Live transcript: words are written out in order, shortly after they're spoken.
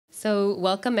So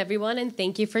welcome everyone and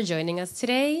thank you for joining us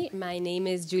today. My name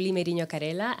is Julie Merino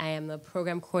Carella. I am the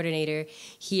program coordinator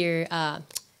here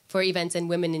for events and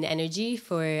women in energy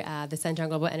for the Center on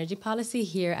Global Energy Policy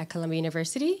here at Columbia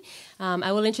University.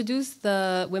 I will introduce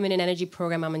the Women in Energy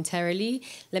program momentarily.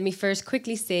 Let me first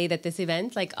quickly say that this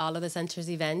event, like all of the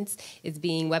center's events, is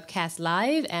being webcast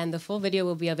live and the full video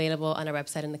will be available on our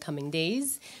website in the coming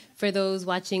days. For those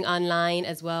watching online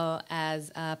as well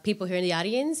as people here in the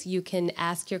audience, you can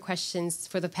ask your questions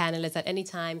for the panelists at any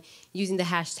time using the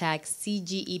hashtag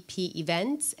CGEP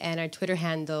events and our Twitter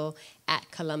handle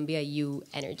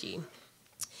 @ColumbiaUEnergy.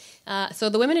 So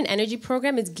the Women in Energy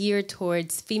program is geared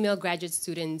towards female graduate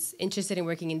students interested in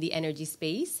working in the energy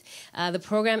space. The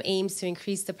program aims to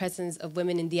increase the presence of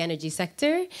women in the energy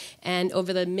sector, and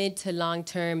over the mid to long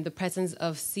term, the presence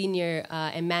of senior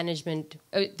and management,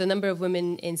 the number of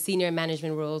women in senior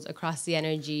management roles across the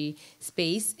energy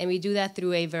space. And we do that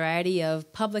through a variety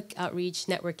of public outreach,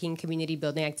 networking, community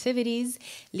building activities,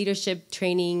 leadership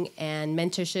training and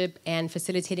mentorship, and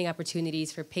facilitating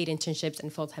opportunities for paid internships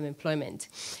and full-time employment.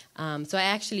 So I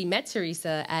actually met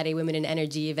Teresa at a Women in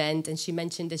Energy event, and she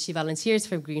mentioned that she volunteers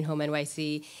for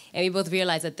GreenHomeNYC, and we both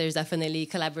realized that there's definitely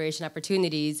collaboration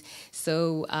opportunities.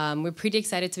 So we're pretty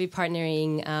excited to be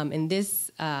partnering in this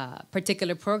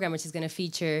particular program, which is going to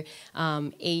feature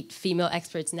 8 female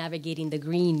experts navigating the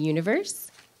green universe.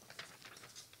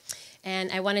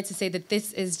 And I wanted to say that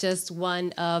this is just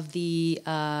one of the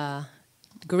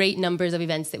great numbers of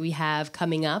events that we have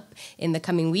coming up in the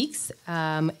coming weeks.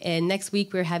 And next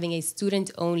week, we're having a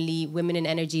student-only Women in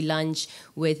Energy lunch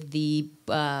with the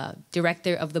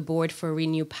director of the board for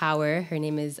Renew Power. Her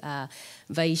name is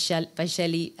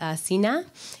Vaishali Sina.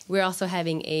 We're also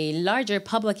having a larger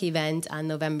public event on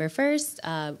November 1st,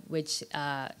 which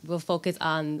will focus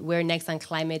on Where Next on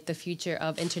Climate, the future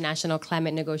of international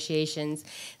climate negotiations.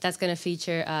 That's going to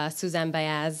feature Suzanne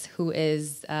Baez, who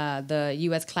is the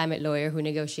U.S. climate lawyer who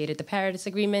negotiated the Paris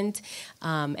Agreement,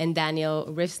 and Daniel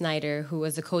Riff-Snyder, who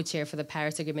was the co-chair for the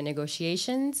Paris Agreement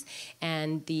negotiations.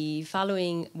 And the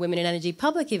following Women in Energy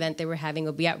public event that we're having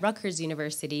will be at Rutgers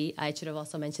University. I should have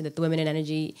also mentioned that the Women in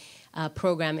Energy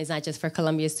program is not just for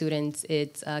Columbia students,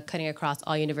 it's cutting across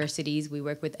all universities. We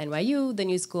work with NYU, the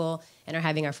New School, and are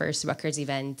having our first Rutgers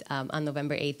event on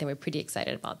November 8th, and we're pretty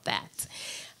excited about that.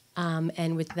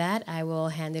 And with that, I will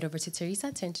hand it over to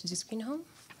Teresa to introduce Green Home.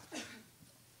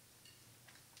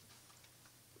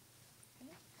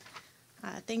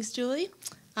 Thanks, Julie.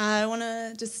 I want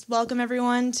to just welcome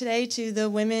everyone today to the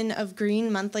Women of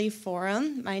Green Monthly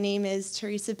Forum. My name is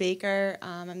Teresa Baker.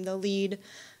 I'm the lead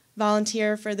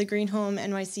volunteer for the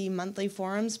GreenHomeNYC Monthly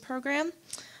Forums program.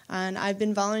 And I've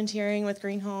been volunteering with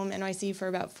GreenHomeNYC for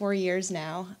about 4 years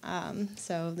now.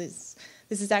 So this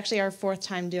is actually our 4th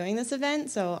time doing this event,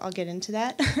 so I'll get into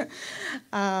that.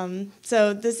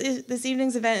 So this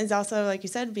evening's event is also, like you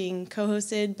said, being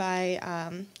co-hosted by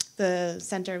the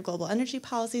Center of Global Energy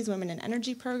Policy's Women in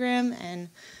Energy program, and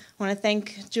I want to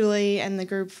thank Julie and the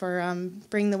group for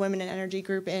bringing the Women in Energy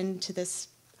group into this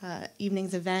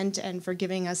evening's event and for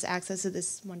giving us access to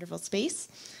this wonderful space.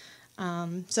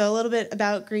 So a little bit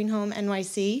about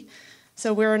GreenHomeNYC.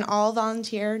 So we're an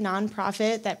all-volunteer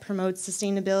nonprofit that promotes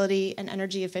sustainability and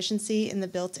energy efficiency in the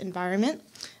built environment,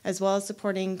 as well as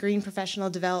supporting green professional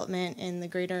development in the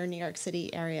greater New York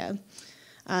City area.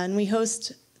 And we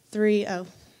host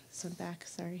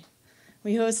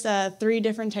We host 3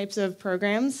 different types of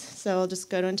programs, so I'll just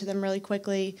go into them really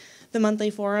quickly. The monthly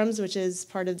forums, which is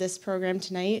part of this program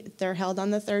tonight, they're held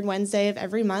on the 3rd Wednesday of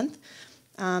every month.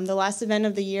 The last event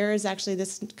of the year is actually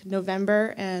this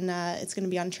November, and it's going to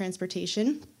be on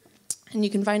transportation. And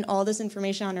you can find all this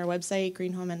information on our website,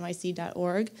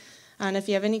 greenhomeny.org. And if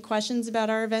you have any questions about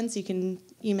our events, you can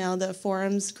email the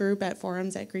forums group at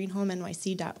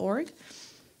forums@greenhomeny.org.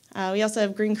 We also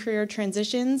have Green Career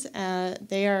Transitions.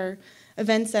 They are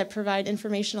events that provide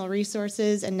informational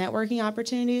resources and networking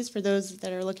opportunities for those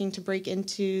that are looking to break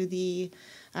into the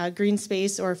green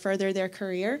space or further their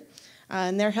career.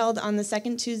 And they're held on the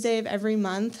 2nd Tuesday of every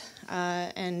month.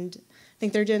 And I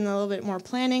think they're doing a little bit more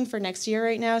planning for next year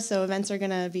right now, so events are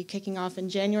going to be kicking off in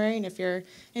January. And if you're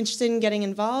interested in getting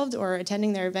involved or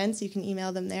attending their events, you can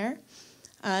email them there.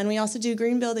 And we also do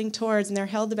green building tours, and they're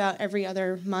held about every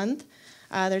other month.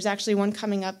 There's actually one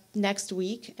coming up next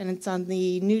week, and it's on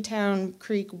the Newtown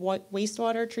Creek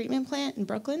wastewater treatment plant in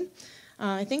Brooklyn.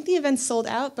 I think the event's sold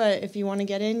out, but if you want to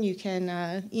get in, you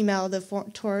can email the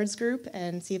tours group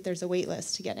and see if there's a wait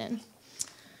list to get in.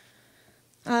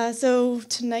 So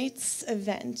tonight's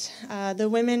event, the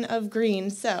Women of Green.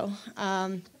 So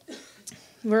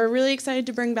we're really excited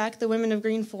to bring back the Women of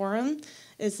Green Forum.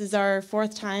 This is our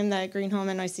fourth time that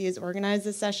GreenHomeNYC has organized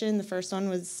this session. The first one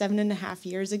was 7.5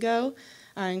 years ago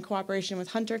in cooperation with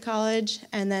Hunter College,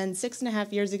 and then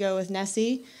 6.5 years ago with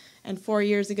Nessie, and 4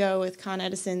 years ago with Con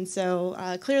Edison.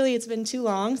 So clearly it's been too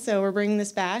long, so we're bringing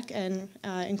this back, and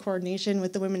in coordination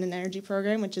with the Women in Energy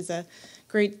program, which is a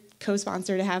great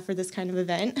co-sponsor to have for this kind of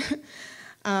event.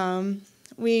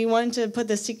 We wanted to put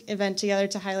this event together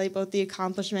to highlight both the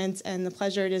accomplishments and the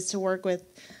pleasure it is to work with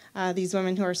these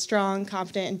women who are strong,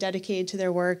 competent, and dedicated to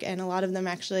their work, and a lot of them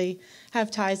actually have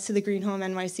ties to the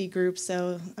GreenHomeNYC group,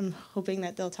 so I'm hoping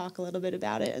that they'll talk a little bit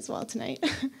about it as well tonight.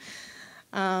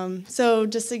 So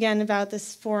just again about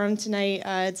this forum tonight,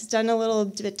 it's done a little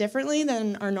bit differently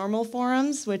than our normal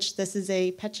forums, which this is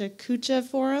a Pecha Kucha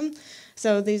forum.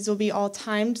 So these will be all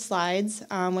timed slides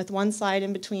with one slide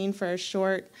in between for a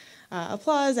short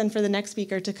applause and for the next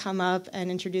speaker to come up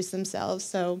and introduce themselves.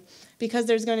 So because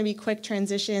there's going to be quick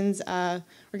transitions, we're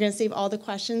going to save all the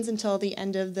questions until the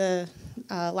end of the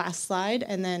last slide,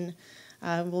 and then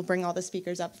we'll bring all the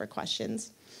speakers up for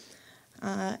questions.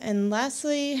 And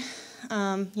lastly,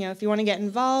 if you want to get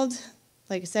involved,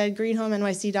 like I said,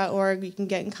 greenhomenyc.org, you can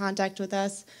get in contact with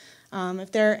us.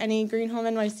 If there are any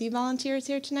GreenHomeNYC volunteers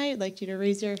here tonight, I'd like you to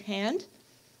raise your hand.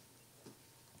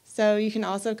 So you can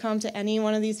also come to any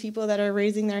one of these people that are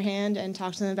raising their hand and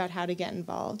talk to them about how to get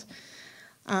involved.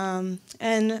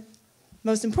 And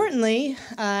most importantly,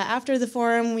 after the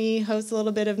forum, we host a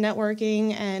little bit of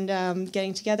networking and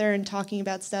getting together and talking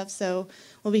about stuff. So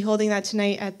we'll be holding that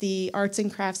tonight at the Arts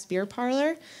and Crafts Beer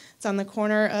Parlor. It's on the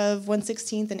corner of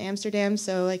 116th and Amsterdam.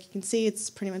 So like you can see, it's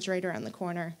pretty much right around the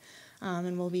corner.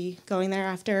 And we'll be going there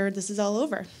after this is all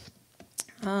over.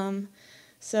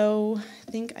 So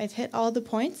I think I've hit all the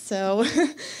points. So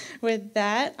with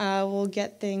that, we'll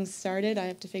get things started. I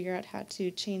have to figure out how to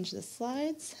change the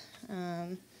slides.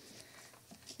 And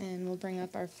we'll bring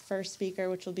up our first speaker,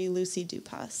 which will be Lucy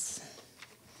Dupas.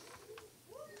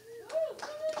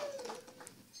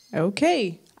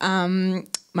 Okay.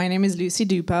 My name is Lucy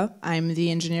Dupa. I'm the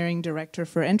engineering director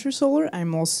for EnterSolar.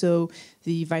 I'm also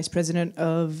the vice president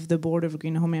of the board of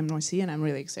GreenHomeNYC, and I'm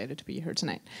really excited to be here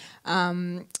tonight.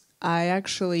 I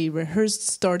actually rehearsed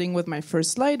starting with my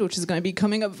first slide, which is going to be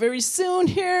coming up very soon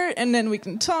here, and then we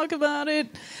can talk about it.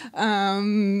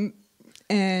 And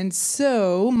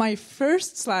so my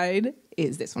first slide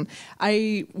is this one.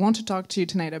 I want to talk to you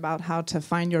tonight about how to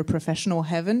find your professional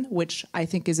heaven, which I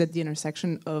think is at the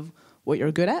intersection of what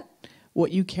you're good at,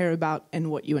 what you care about, and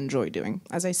what you enjoy doing.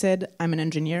 As I said, I'm an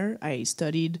engineer. I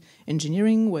studied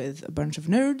engineering with a bunch of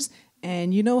nerds.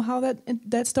 And you know how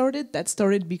that started? That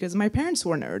started because my parents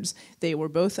were nerds. They were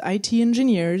both IT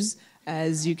engineers,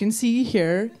 as you can see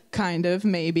here, kind of,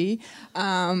 maybe.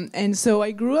 And so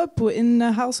I grew up in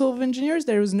a household of engineers.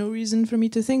 There was no reason for me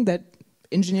to think that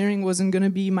engineering wasn't going to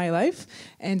be my life.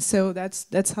 And so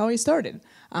that's how I started.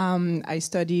 I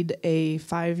studied a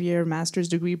 5-year master's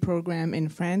degree program in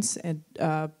France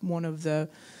at one of the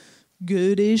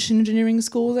good-ish engineering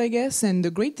schools, I guess. And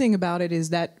the great thing about it is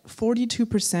that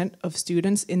 42% of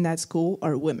students in that school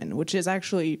are women, which is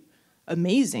actually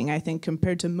amazing, I think,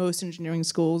 compared to most engineering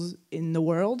schools in the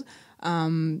world.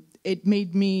 It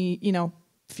made me,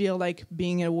 feel like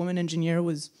being a woman engineer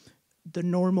was the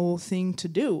normal thing to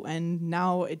do. And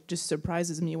now it just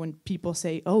surprises me when people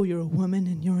say, oh, you're a woman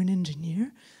and you're an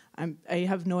engineer. I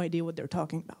have no idea what they're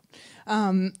talking about.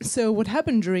 So what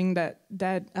happened during that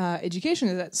education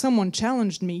is that someone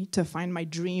challenged me to find my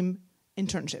dream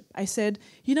internship. I said,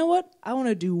 you know what? I want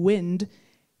to do wind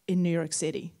in New York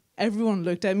City. Everyone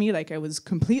looked at me like I was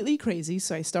completely crazy,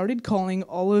 so I started calling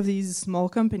all of these small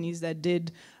companies that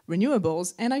did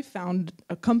renewables, and I found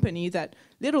a company that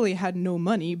literally had no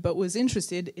money but was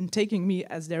interested in taking me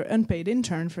as their unpaid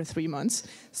intern for 3 months.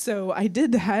 So I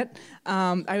did that.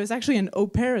 I was actually an au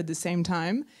pair at the same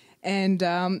time, and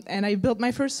I built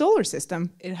my first solar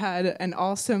system. It had an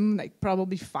awesome,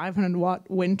 probably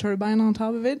 500-watt wind turbine on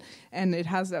top of it, and it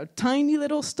has a tiny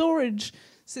little storage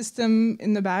system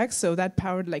in the back, so that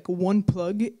powered one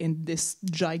plug in this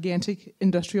gigantic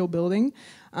industrial building.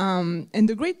 And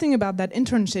the great thing about that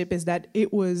internship is that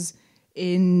it was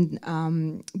in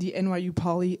the NYU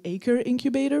Poly Acre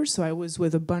incubator, so I was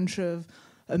with a bunch of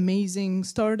amazing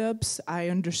startups. I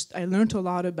learned a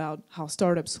lot about how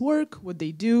startups work, what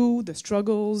they do, the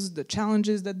struggles, the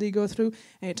challenges that they go through,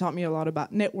 and it taught me a lot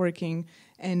about networking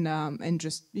and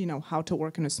just how to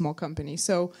work in a small company.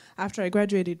 So after I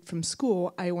graduated from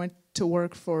school, I went to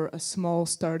work for a small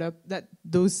startup that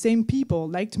those same people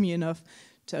liked me enough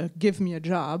to give me a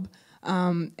job,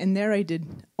 and there I did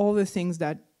all the things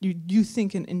that you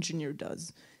think an engineer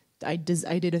does. I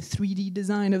did a 3D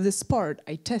design of this part.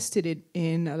 I tested it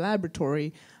in a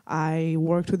laboratory. I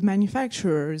worked with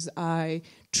manufacturers. I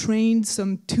trained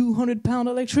some 200-pound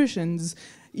electricians,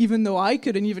 even though I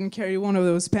couldn't even carry one of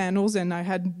those panels, and I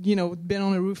had, been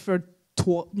on a roof for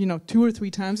 2 or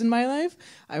 3 times in my life.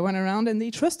 I went around and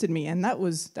they trusted me, and that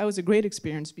was a great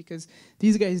experience because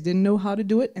these guys didn't know how to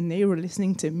do it, and they were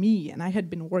listening to me, and I had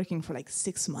been working for like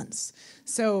 6 months.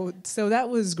 So that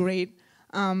was great.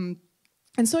 And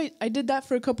so I did that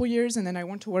for a couple years, and then I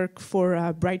went to work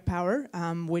for Bright Power,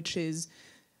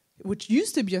 which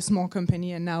used to be a small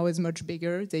company and now is much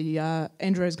bigger.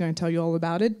 Andrea is going to tell you all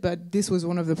about it, but this was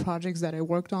one of the projects that I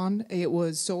worked on. It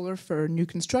was solar for new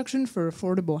construction, for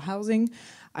affordable housing.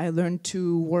 I learned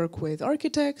to work with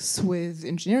architects, with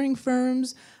engineering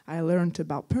firms. I learned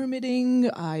about permitting.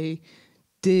 I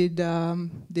did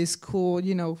this cool,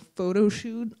 photo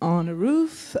shoot on a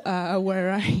roof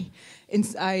where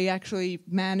I actually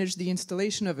managed the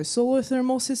installation of a solar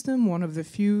thermal system, one of the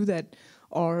few that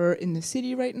are in the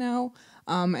city right now.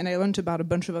 And I learned about a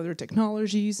bunch of other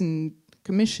technologies and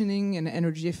commissioning and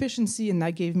energy efficiency, and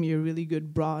that gave me a really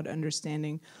good broad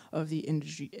understanding of the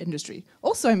industry.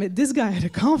 Also, I met this guy at a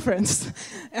conference.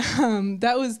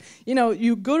 That was,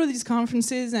 you go to these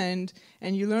conferences and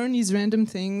you learn these random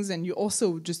things, and you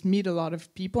also just meet a lot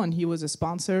of people, and he was a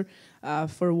sponsor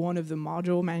for one of the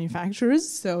module manufacturers,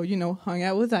 so, hung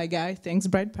out with that guy. Thanks,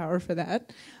 Bright Power, for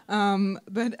that.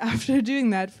 But after doing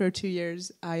that for 2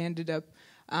 years, I ended up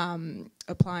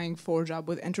applying for a job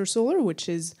with EnterSolar, which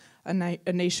is a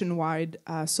nationwide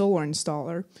solar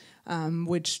installer,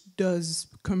 which does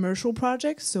commercial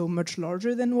projects, so much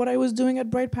larger than what I was doing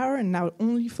at Bright Power, and now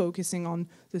only focusing on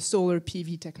the solar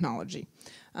PV technology.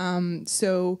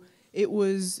 So it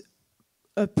was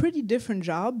a pretty different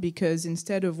job because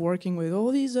instead of working with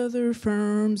all these other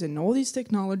firms and all these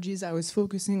technologies, I was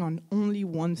focusing on only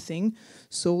one thing,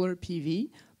 solar PV.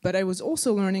 But I was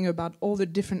also learning about all the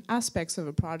different aspects of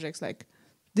a project. Like,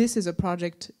 this is a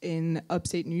project in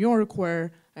upstate New York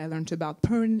where I learned about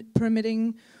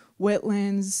permitting,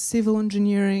 wetlands, civil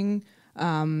engineering,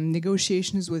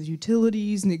 negotiations with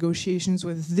utilities, negotiations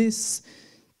with this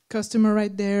customer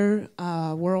right there.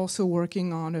 We're also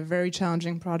working on a very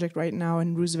challenging project right now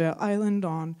in Roosevelt Island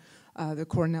on the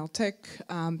Cornell Tech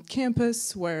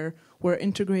campus, where we're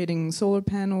integrating solar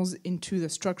panels into the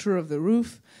structure of the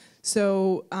roof.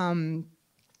 So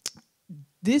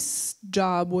this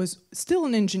job was still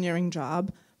an engineering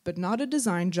job, but not a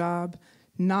design job,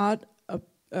 not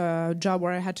a job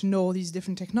where I had to know all these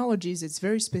different technologies. It's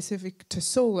very specific to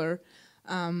solar.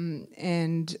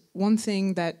 And one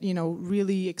thing that,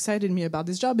 really excited me about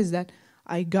this job is that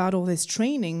I got all this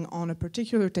training on a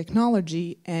particular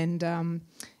technology, and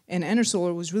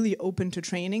EnterSolar was really open to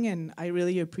training, and I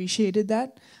really appreciated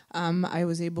that. I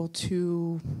was able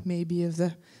to, maybe if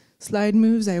the slide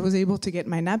moves, I was able to get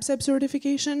my NABCEP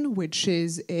certification, which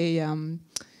is a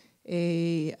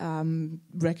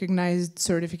recognized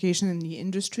certification in the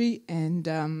industry, and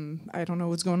I don't know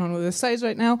what's going on with the slides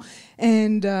right now,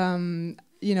 and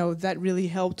that really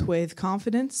helped with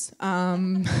confidence.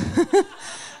 I'm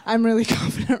really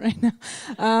confident right now.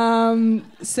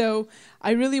 So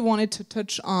I really wanted to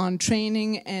touch on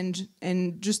training and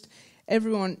just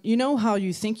everyone, how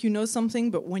you think you know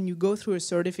something, but when you go through a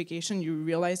certification, you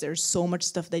realize there's so much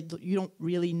stuff that you don't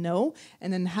really know,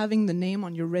 and then having the name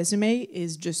on your resume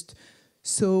is just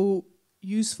so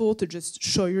useful to just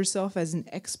show yourself as an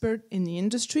expert in the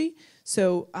industry.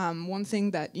 So one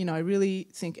thing that I really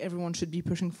think everyone should be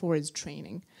pushing for is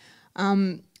training.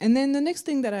 And then the next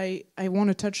thing that I want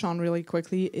to touch on really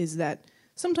quickly is that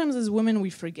sometimes as women we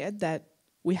forget that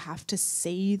we have to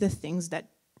say the things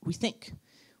that we think.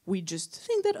 We just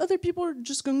think that other people are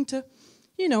just going to,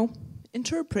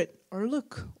 interpret our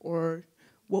look or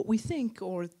what we think,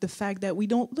 or the fact that we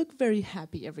don't look very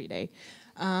happy every day.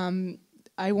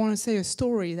 I want to say a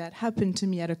story that happened to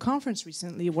me at a conference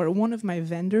recently where one of my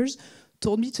vendors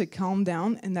told me to calm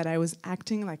down and that I was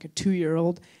acting like a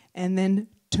 2-year-old, and then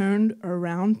turned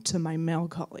around to my male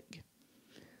colleague.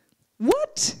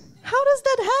 What? How does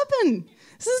that happen?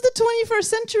 This is the 21st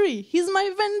century. He's my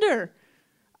vendor.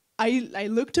 I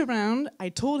looked around, I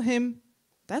told him,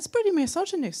 that's pretty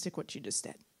misogynistic what you just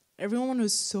said. Everyone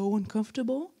was so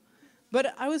uncomfortable,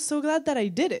 but I was so glad that I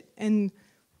did it. And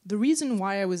the reason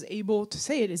why I was able to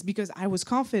say it is because I was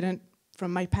confident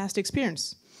from my past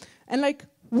experience. And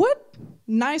what?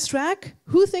 Nice track?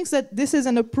 Who thinks that this is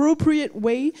an appropriate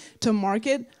way to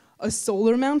market a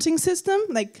solar mounting system?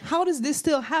 How does this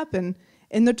still happen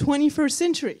in the 21st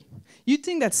century? You'd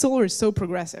think that solar is so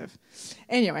progressive.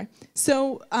 Anyway,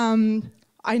 so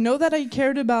I know that I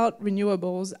cared about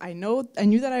renewables. I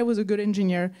knew that I was a good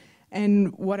engineer,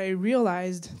 And what I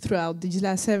realized throughout these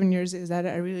last 7 years is that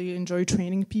I really enjoy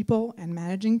training people and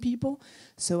managing people.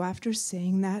 So after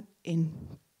saying that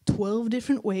in 12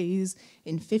 different ways,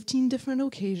 in 15 different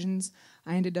occasions,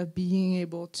 I ended up being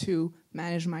able to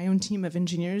manage my own team of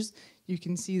engineers. You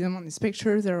can see them on this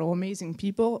picture. They're all amazing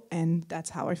people, and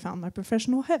that's how I found my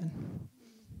professional heaven.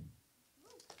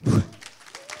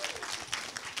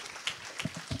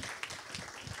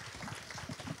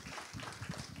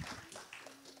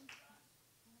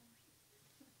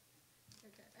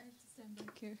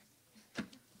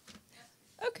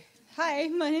 Okay. Hi,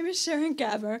 my name is Sharon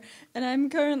Gaver, and I'm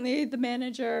currently the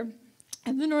manager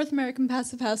of the North American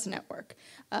Passive House Network.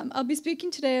 I'll be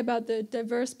speaking today about the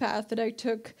diverse path that I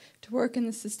took to work in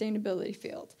the sustainability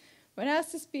field. When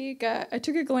asked to speak, I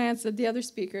took a glance at the other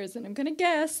speakers, and I'm going to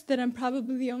guess that I'm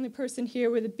probably the only person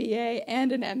here with a BA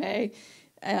and an MA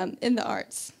in the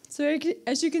arts. So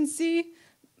as you can see,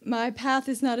 my path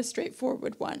is not a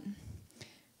straightforward one.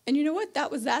 And you know what?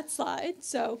 That was that slide,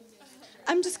 so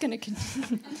I'm just going to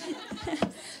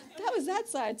that was that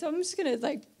slide, so I'm just going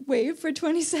to wave for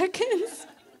 20 seconds.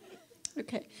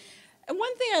 Okay. And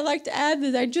one thing I'd like to add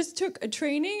is I just took a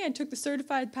training. I took the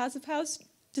Certified Passive House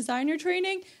Designer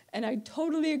training, and I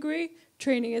totally agree,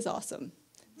 training is awesome.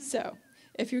 So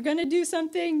if you're going to do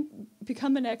something,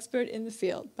 become an expert in the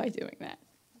field by doing that.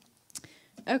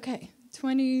 Okay,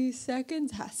 20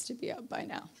 seconds has to be up by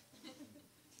now.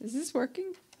 Is this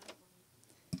working?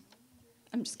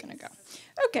 I'm just going to go.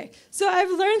 Okay, so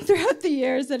I've learned throughout the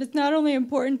years that it's not only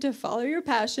important to follow your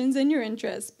passions and your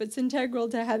interests, but it's integral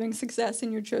to having success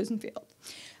in your chosen field.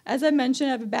 As I mentioned,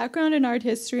 I have a background in art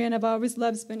history, and I've always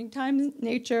loved spending time in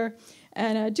nature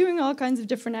and doing all kinds of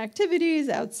different activities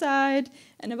outside,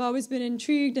 and I've always been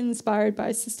intrigued and inspired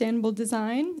by sustainable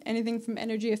design, anything from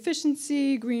energy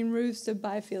efficiency, green roofs, to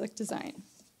biophilic design.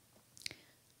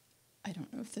 I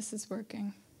don't know if this is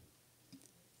working.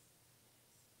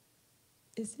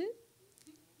 Is it?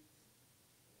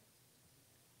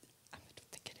 I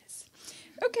don't think it is.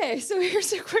 Okay, so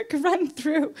here's a quick run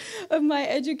through of my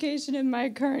education and my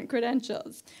current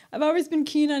credentials. I've always been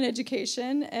keen on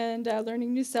education and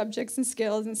learning new subjects and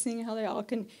skills and seeing how they all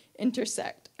can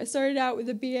intersect. I started out with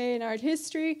a BA in art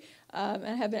history, and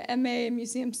I have an MA in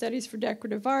museum studies for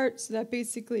decorative art, so that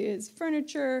basically is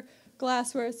furniture,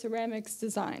 glassware, ceramics,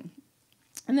 design.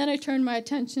 And then I turned my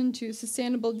attention to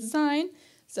sustainable design.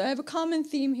 So I have a common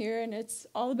theme here, and it's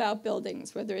all about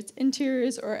buildings, whether it's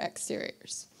interiors or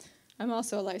exteriors. I'm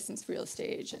also a licensed real estate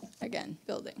agent, again,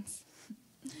 buildings.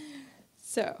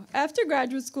 So after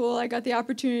graduate school, I got the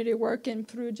opportunity to work in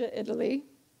Perugia, Italy,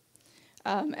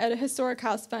 at a historic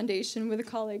house foundation with a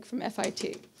colleague from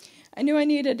FIT. I knew I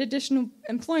needed additional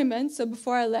employment, so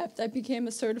before I left, I became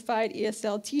a certified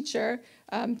ESL teacher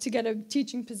to get a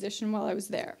teaching position while I was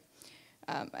there.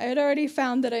 I had already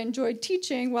found that I enjoyed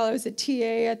teaching while I was a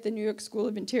TA at the New York School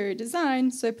of Interior Design,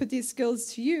 so I put these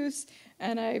skills to use,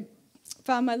 and I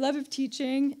found my love of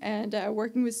teaching and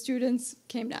working with students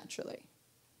came naturally.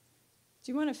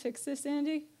 Do you want to fix this,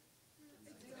 Andy?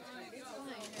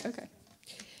 Okay.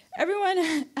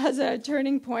 Everyone has a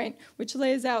turning point which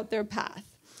lays out their path.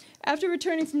 After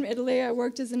returning from Italy, I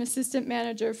worked as an assistant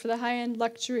manager for the high-end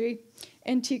luxury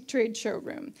antique trade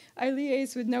showroom. I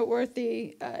liaised with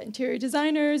noteworthy interior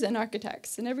designers and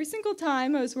architects, and every single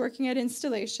time I was working at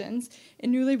installations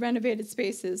in newly renovated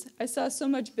spaces, I saw so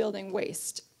much building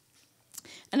waste.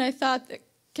 And I thought,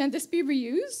 can't this be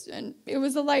reused? And it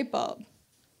was a light bulb.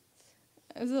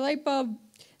 It was a light bulb,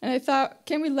 and I thought,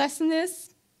 can we lessen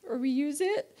this or reuse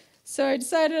it? So I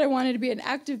decided I wanted to be an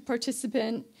active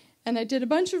participant, and I did a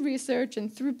bunch of research,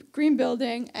 and through green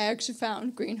building, I actually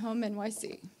found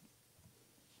GreenHomeNYC.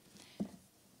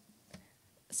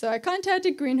 So I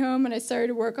contacted GreenHome, and I started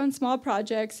to work on small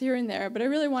projects here and there, but I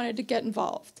really wanted to get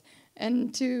involved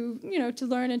and to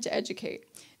learn and to educate.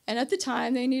 And at the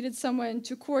time, they needed someone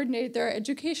to coordinate their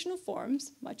educational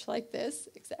forums, much like this,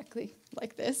 exactly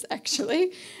like this,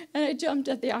 actually. And I jumped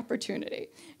at the opportunity.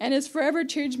 And it's forever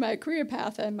changed my career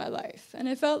path and my life. And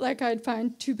I felt like I'd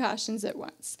find two passions at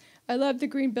once. I loved the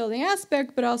green building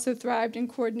aspect, but also thrived in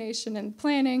coordination and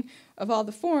planning of all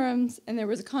the forums. And there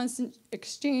was a constant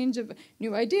exchange of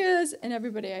new ideas and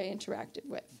everybody I interacted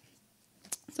with.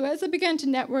 So as I began to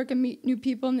network and meet new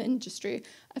people in the industry,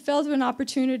 I felt of an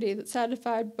opportunity that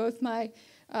satisfied both my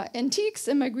antiques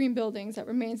and my green buildings that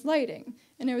remains lighting.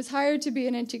 And I was hired to be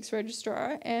an antiques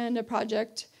registrar and a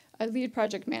lead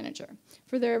project manager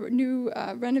for their new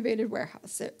renovated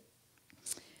warehouse.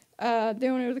 The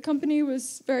owner of the company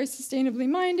was very sustainably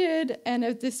minded, and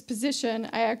at this position,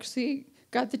 I actually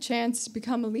got the chance to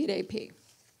become a lead AP.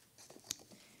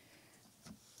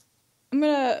 I'm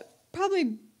going to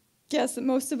probably guess that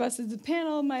most of us as a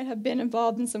panel might have been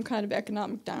involved in some kind of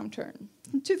economic downturn.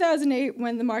 In 2008,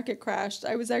 when the market crashed,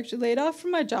 I was actually laid off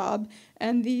from my job,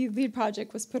 and the LEAD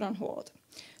project was put on hold.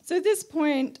 So at this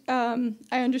point, I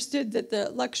understood that the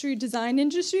luxury design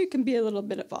industry can be a little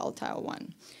bit of a volatile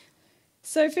one.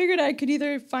 So I figured I could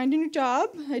either find a new job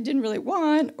I didn't really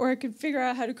want, or I could figure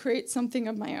out how to create something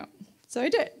of my own. So I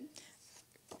did.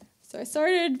 So I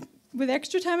started with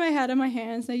extra time I had on my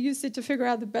hands, and I used it to figure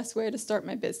out the best way to start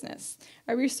my business.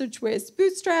 I researched ways to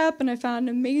bootstrap, and I found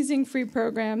an amazing free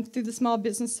program through the small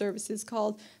business services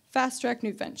called Fast Track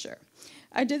New Venture.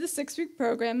 I did the 6-week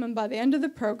program, and by the end of the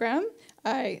program,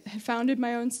 I had founded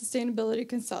my own sustainability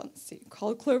consultancy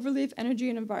called Cloverleaf Energy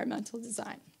and Environmental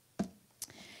Design.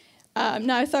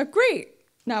 Now I thought, great,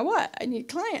 now what? I need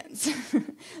clients.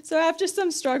 So after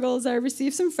some struggles, I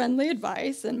received some friendly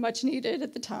advice, and much needed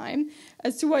at the time,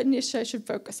 as to what niche I should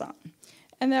focus on.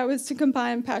 And that was to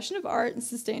combine passion of art and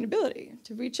sustainability,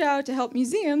 to reach out to help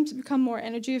museums become more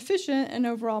energy efficient and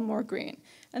overall more green.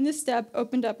 And this step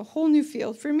opened up a whole new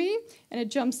field for me, and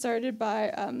it jump-started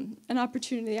by an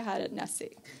opportunity I had at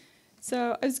NESI.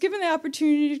 So I was given the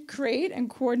opportunity to create and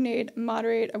coordinate and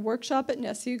moderate a workshop at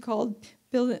NESI called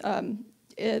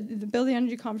the Building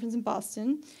Energy Conference in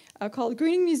Boston, called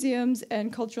Greening Museums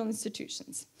and Cultural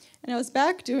Institutions. And I was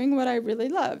back doing what I really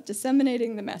love,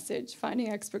 disseminating the message,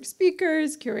 finding expert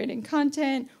speakers, curating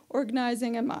content,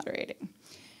 organizing, and moderating.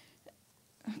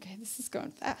 Okay, this is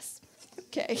going fast.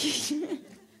 Okay.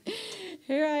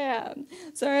 Here I am.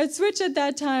 So I had switched at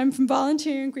that time from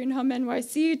volunteering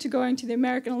GreenHomeNYC to going to the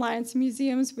American Alliance of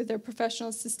Museums with their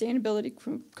professional sustainability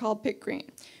group called Pick Green.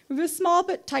 We have a small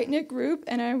but tight-knit group,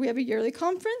 and we have a yearly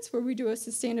conference where we do a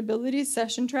sustainability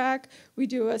session track, we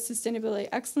do a Sustainability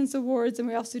Excellence Awards, and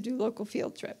we also do local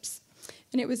field trips.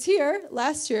 And it was here,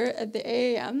 last year, at the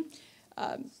AAM,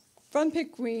 from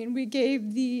Pick Green, we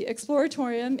gave the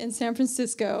Exploratorium in San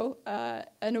Francisco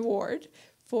an award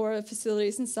for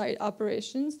facilities and site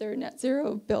operations, their net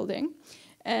zero building.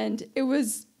 And it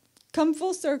was come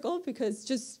full circle because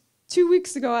just 2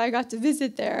 weeks ago I got to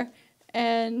visit there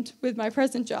and with my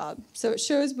present job. So it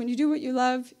shows when you do what you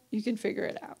love, you can figure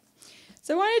it out.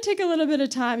 So I want to take a little bit of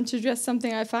time to address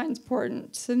something I find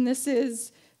important, and this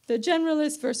is the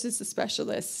generalist versus the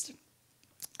specialist.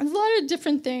 There's a lot of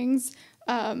different things.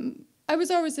 I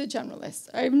was always a generalist.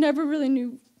 I never really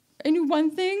knew, I knew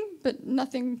one thing, but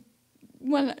not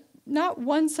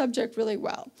one subject really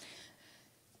well.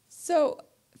 So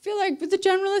I feel like with the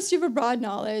generalist, you have a broad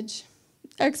knowledge.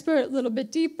 Expert, a little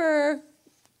bit deeper.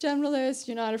 Generalist,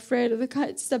 you're not afraid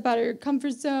to step out of your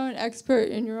comfort zone. Expert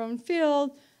in your own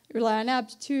field. You rely on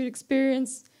aptitude,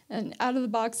 experience, and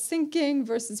out-of-the-box thinking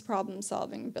versus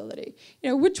problem-solving ability. You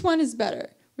know, which one is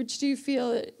better? Which do you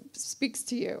feel it speaks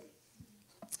to you?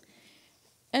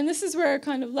 And this is where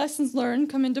kind of lessons learned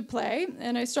come into play,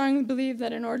 and I strongly believe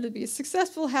that in order to be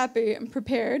successful, happy, and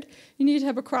prepared, you need to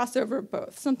have a crossover of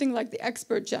both, something like the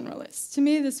expert generalist. To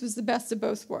me, this was the best of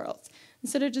both worlds.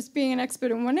 Instead of just being an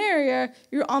expert in one area,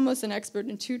 you're almost an expert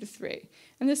in 2 to 3.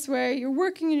 And this way, you're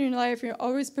working in your life, and you're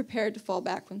always prepared to fall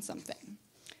back on something.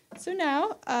 So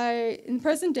now, in the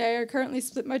present day, I currently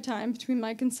split my time between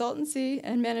my consultancy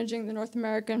and managing the North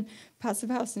American Passive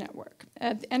House Network.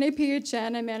 At the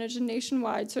NAPHN, I manage a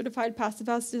nationwide certified passive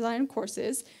house design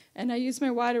courses, and I use my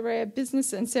wide array of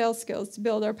business and sales skills to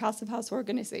build our passive house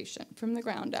organization from the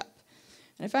ground up.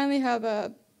 And I finally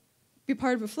be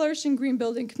part of a flourishing green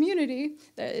building community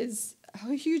that is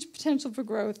a huge potential for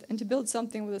growth and to build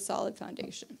something with a solid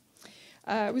foundation.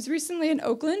 I was recently in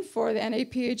Oakland for the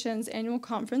NAPHN's annual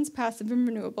conference, Passive and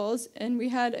Renewables, and we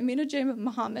had Amina J.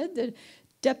 Mohammed, the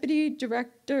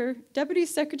Deputy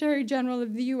Secretary General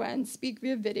of the UN, speak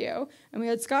via video, and we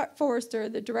had Scott Forrester,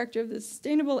 the Director of the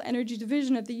Sustainable Energy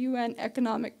Division of the UN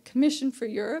Economic Commission for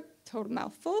Europe, total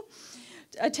mouthful,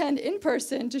 attend in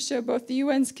person to show both the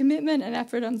UN's commitment and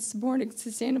effort on supporting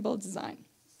sustainable design.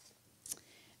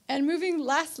 And moving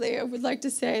lastly, I would like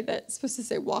to say that, it's supposed to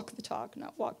say walk the talk,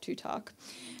 not walk to talk.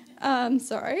 That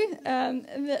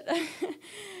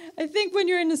I think when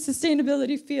you're in the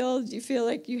sustainability field, you feel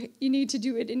like you need to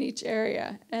do it in each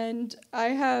area. And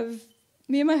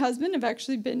me and my husband have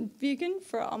actually been vegan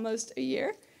for almost a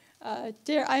year.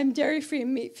 I'm dairy-free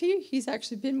and meat-free. He's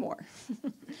actually been more.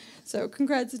 So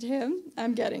congrats to him.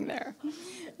 I'm getting there.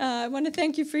 I want to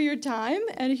thank you for your time,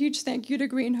 and a huge thank you to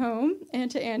Green Home and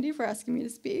to Andy for asking me to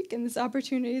speak, and this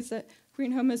opportunities that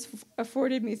Green Home has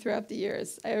afforded me throughout the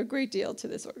years. I owe a great deal to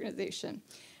this organization.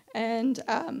 And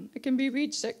it can be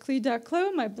reached at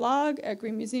clee.clo, my blog, at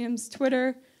Green Museum's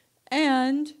Twitter,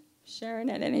 and Sharon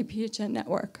at NAPHN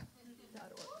Network.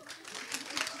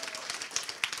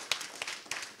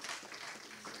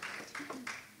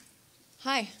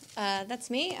 Hi,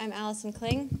 that's me. I'm Allison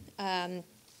Kling. I'm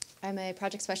a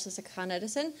project specialist at Con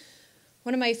Edison.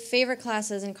 One of my favorite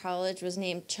classes in college was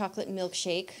named Chocolate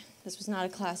Milkshake. This was not a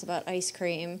class about ice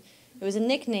cream. It was a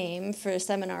nickname for a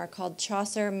seminar called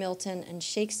Chaucer, Milton, and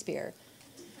Shakespeare.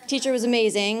 Teacher was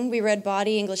amazing. We read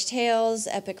bawdy English tales,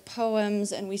 epic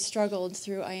poems, and we struggled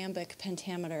through iambic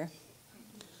pentameter.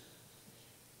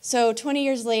 So 20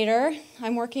 years later,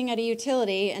 I'm working at a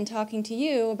utility and talking to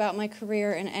you about my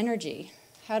career in energy.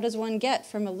 How does one get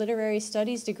from a literary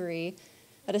studies degree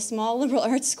at a small liberal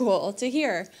arts school to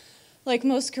here? Like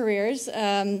most careers,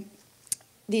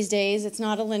 these days, it's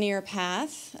not a linear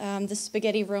path. The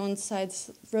spaghetti roadside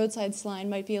slide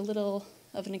might be a little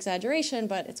of an exaggeration,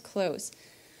 but it's close.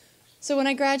 So when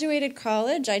I graduated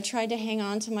college, I tried to hang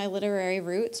on to my literary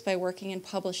roots by working in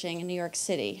publishing in New York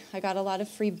City. I got a lot of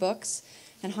free books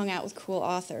and hung out with cool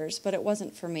authors, but it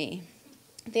wasn't for me.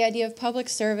 The idea of public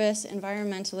service,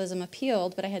 environmentalism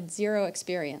appealed, but I had zero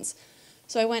experience.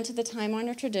 So I went to the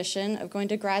time-honored tradition of going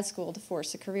to grad school to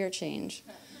force a career change.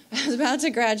 I was about to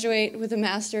graduate with a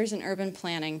master's in urban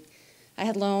planning. I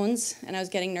had loans, and I was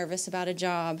getting nervous about a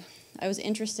job. I was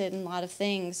interested in a lot of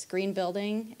things: green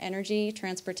building, energy,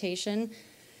 transportation.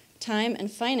 Time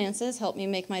and finances helped me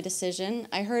make my decision.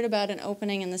 I heard about an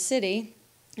opening in the city,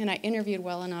 and I interviewed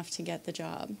well enough to get the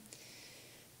job.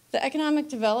 The Economic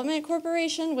Development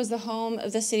Corporation was the home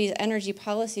of the city's energy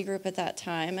policy group at that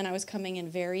time, and I was coming in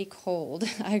very cold.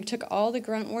 I took all the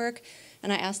grunt work,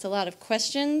 and I asked a lot of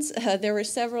questions. There were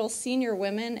several senior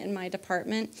women in my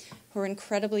department who were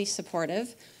incredibly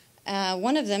supportive.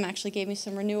 One of them actually gave me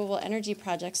some renewable energy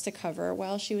projects to cover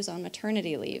while she was on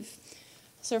maternity leave.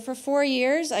 So for 4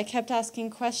 years, I kept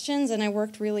asking questions, and I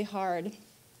worked really hard.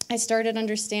 I started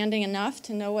understanding enough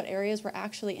to know what areas were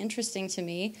actually interesting to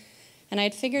me, and I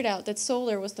had figured out that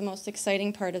solar was the most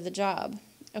exciting part of the job.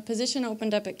 A position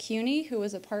opened up at CUNY, who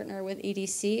was a partner with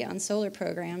EDC on solar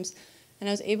programs, and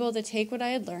I was able to take what I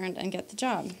had learned and get the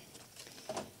job.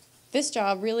 This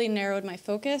job really narrowed my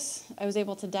focus. I was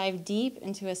able to dive deep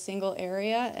into a single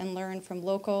area and learn from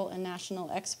local and national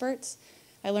experts.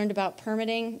 I learned about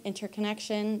permitting,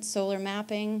 interconnection, solar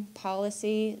mapping,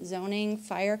 policy, zoning,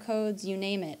 fire codes, you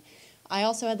name it. I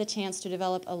also had the chance to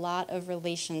develop a lot of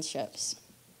relationships.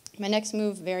 My next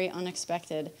move, very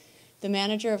unexpected. The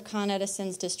manager of Con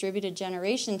Edison's distributed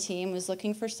generation team was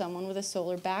looking for someone with a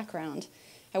solar background.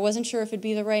 I wasn't sure if it'd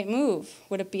be the right move.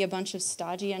 Would it be a bunch of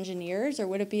stodgy engineers, or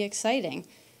would it be exciting?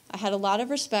 I had a lot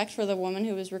of respect for the woman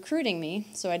who was recruiting me,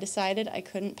 so I decided I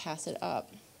couldn't pass it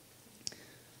up.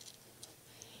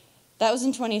 That was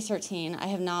in 2013. I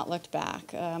have not looked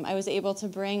back. I was able to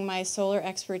bring my solar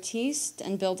expertise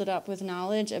and build it up with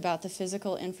knowledge about the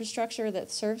physical infrastructure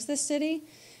that serves this city.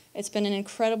 It's been an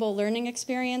incredible learning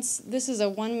experience. This is a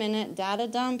 1-minute data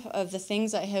dump of the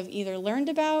things I have either learned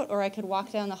about or I could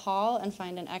walk down the hall and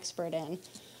find an expert in.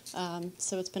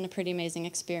 So it's been a pretty amazing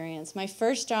experience. My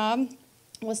first job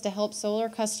was to help solar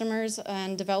customers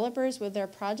and developers with their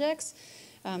projects,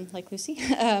 like Lucy,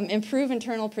 improve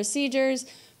internal procedures,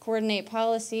 coordinate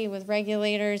policy with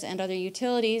regulators and other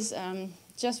utilities.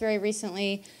 Just very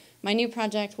recently, my new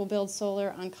project will build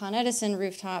solar on Con Edison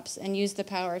rooftops and use the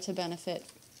power to benefit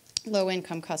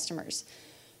low-income customers.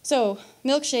 So,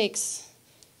 milkshakes,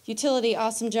 utility,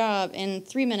 awesome job in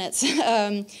 3 minutes.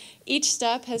 Each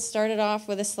step has started off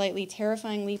with a slightly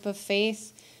terrifying leap of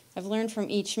faith. I've learned from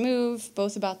each move,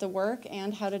 both about the work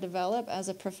and how to develop as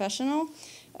a professional.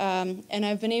 And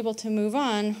I've been able to move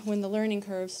on when the learning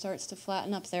curve starts to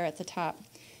flatten up there at the top.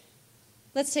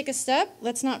 Let's take a step.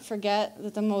 Let's not forget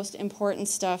that the most important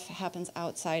stuff happens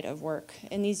outside of work.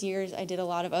 In these years, I did a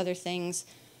lot of other things.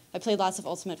 I played lots of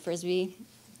ultimate frisbee.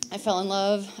 I fell in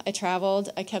love. I traveled.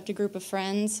 I kept a group of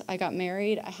friends. I got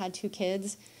married. I had 2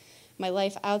 kids. My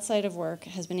life outside of work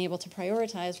has been able to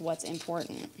prioritize what's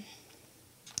important.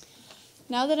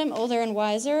 Now that I'm older and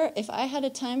wiser, if I had a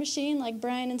time machine like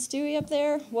Brian and Stewie up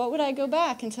there, what would I go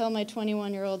back and tell my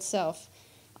 21-year-old self?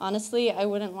 Honestly, I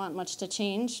wouldn't want much to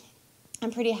change.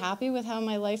 I'm pretty happy with how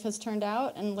my life has turned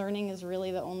out, and learning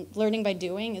by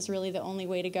doing is really the only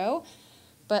way to go.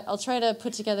 But I'll try to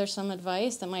put together some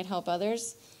advice that might help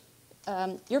others.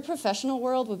 Your professional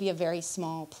world will be a very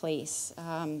small place.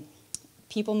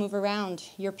 People move around.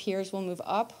 Your peers will move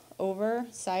up, over,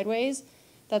 sideways.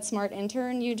 That smart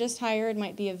intern you just hired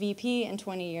might be a VP in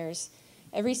 20 years.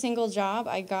 Every single job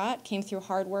I got came through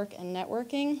hard work and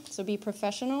networking. So be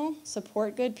professional,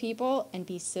 support good people, and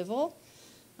be civil.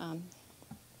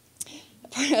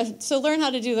 So learn how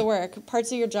to do the work.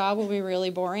 Parts of your job will be really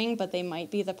boring, but they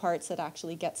might be the parts that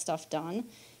actually get stuff done.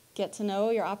 Get to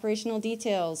know your operational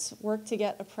details. Work to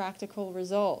get a practical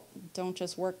result. Don't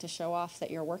just work to show off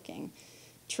that you're working.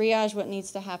 Triage what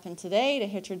needs to happen today to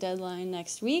hit your deadline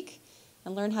next week,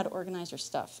 and learn how to organize your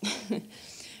stuff.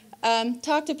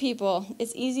 Talk to people.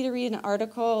 It's easy to read an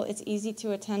article. It's easy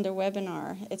to attend a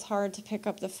webinar. It's hard to pick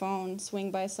up the phone,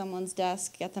 swing by someone's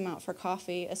desk, get them out for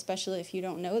coffee, especially if you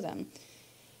don't know them.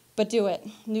 But do it.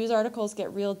 News articles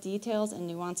get real details and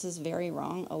nuances very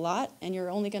wrong a lot, and you're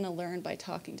only going to learn by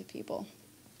talking to people.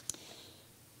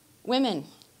 Women,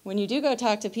 when you do go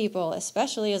talk to people,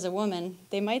 especially as a woman,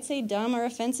 they might say dumb or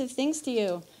offensive things to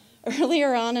you.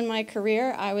 Earlier on in my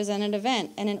career, I was at an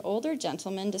event, and an older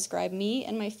gentleman described me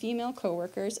and my female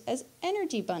coworkers as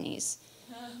energy bunnies.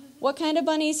 What kind of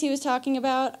bunnies he was talking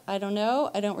about, I don't know.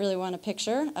 I don't really want to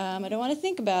picture. I don't want to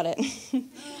think about it.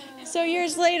 So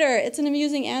years later, it's an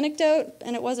amusing anecdote,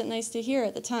 and it wasn't nice to hear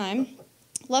at the time.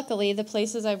 Luckily, the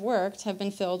places I've worked have been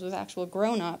filled with actual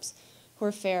grown-ups who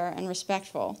are fair and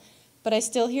respectful. But I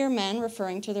still hear men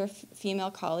referring to their female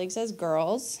colleagues as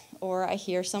girls, or I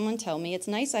hear someone tell me it's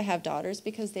nice I have daughters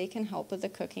because they can help with the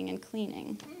cooking and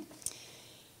cleaning.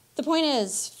 The point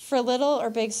is, for little or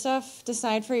big stuff,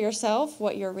 decide for yourself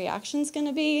what your reaction's going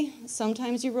to be.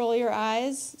 Sometimes you roll your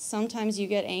eyes, sometimes you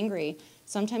get angry.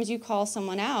 Sometimes you call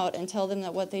someone out and tell them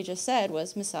that what they just said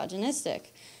was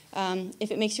misogynistic. If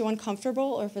it makes you uncomfortable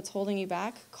or if it's holding you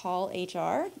back, call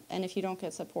HR. And if you don't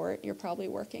get support, you're probably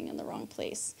working in the wrong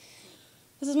place.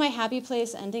 This is my happy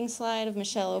place ending slide of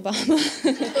Michelle Obama.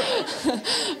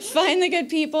 Find the good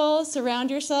people,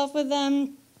 surround yourself with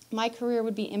them. My career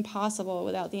would be impossible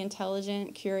without the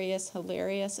intelligent, curious,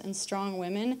 hilarious, and strong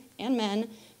women and men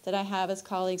that I have as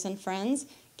colleagues and friends.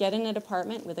 Get in a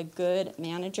department with a good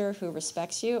manager who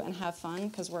respects you, and have fun,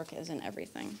 because work isn't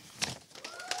everything.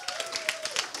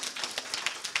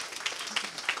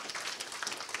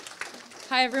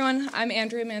 Hi, everyone. I'm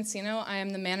Andrea Mancino. I am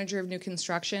the manager of new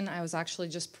construction. I was actually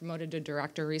just promoted to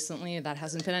director recently. That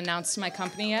hasn't been announced to my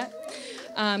company yet.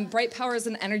 Bright Power is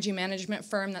an energy management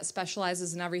firm that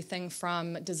specializes in everything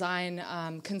from design,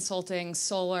 consulting,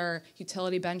 solar,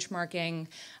 utility benchmarking,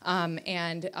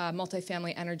 and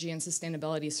multifamily energy and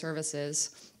sustainability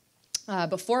services.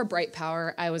 Before Bright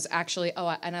Power, I was actually,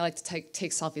 and I like to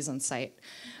take selfies on site.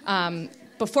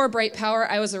 Before Bright Power,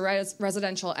 I was a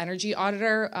residential energy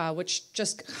auditor, which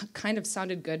just kind of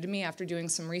sounded good to me after doing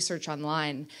some research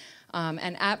online.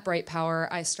 And at Bright Power,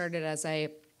 I started as a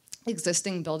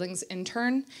existing buildings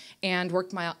intern and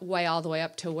worked my way all the way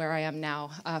up to where I am now,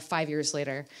 5 years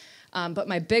later. But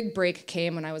my big break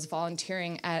came when I was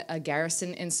volunteering at a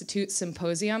Garrison Institute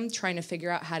symposium, trying to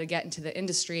figure out how to get into the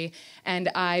industry. And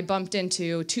I bumped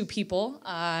into two people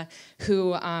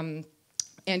who,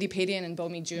 Andy Padian and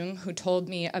Bomi Jung, who told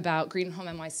me about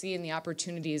GreenHomeNYC and the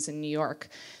opportunities in New York.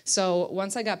 So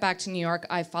once I got back to New York,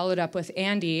 I followed up with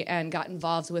Andy and got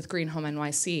involved with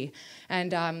GreenHomeNYC.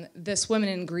 And this Women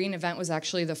in Green event was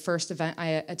actually the first event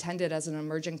I attended as an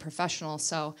emerging professional.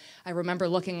 So I remember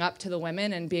looking up to the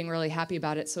women and being really happy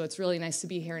about it. So it's really nice to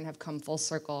be here and have come full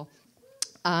circle.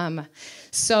 Basically,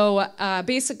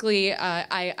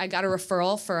 I got a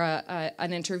referral for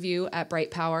an interview at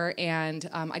Bright Power, and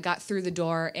I got through the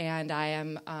door, and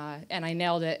I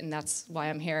nailed it, and that's why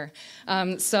I'm here.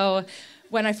 So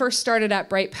when I first started at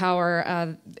Bright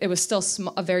Power, it was still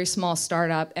a very small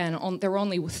startup, and there were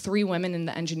only 3 women in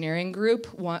the engineering group,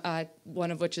 one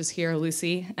of which is here,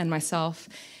 Lucy, and myself.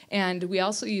 And we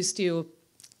also used to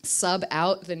sub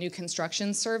out the new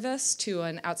construction service to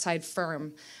an outside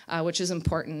firm, which is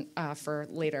important for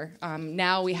later.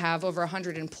 Now we have over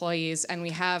 100 employees, and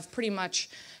we have pretty much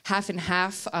half and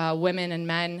half women and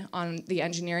men on the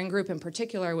engineering group in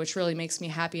particular, which really makes me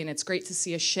happy, and it's great to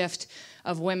see a shift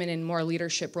of women in more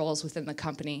leadership roles within the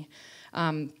company.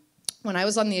 When I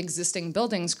was on the existing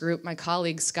buildings group, my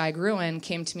colleague Sky Gruen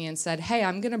came to me and said, "Hey,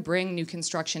 I'm going to bring new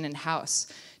construction in-house.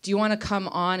 Do you want to come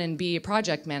on and be a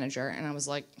project manager?" And I was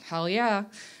like, hell yeah.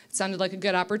 It sounded like a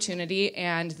good opportunity,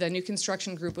 and the new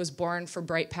construction group was born for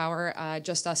Bright Power,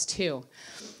 just us 2.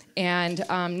 And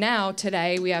now,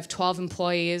 today, we have 12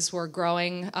 employees. We're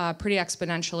growing pretty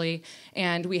exponentially,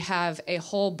 and we have a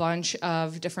whole bunch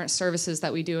of different services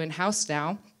that we do in-house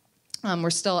now.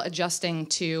 We're still adjusting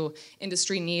to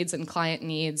industry needs and client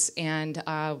needs, and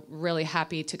really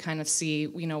happy to kind of see,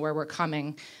 where we're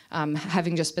coming,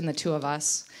 having just been the 2 of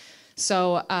us.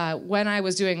 So when I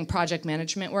was doing project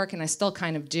management work, and I still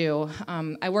kind of do,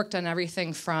 I worked on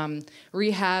everything from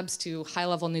rehabs to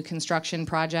high-level new construction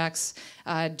projects,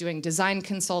 doing design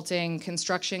consulting,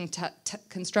 construction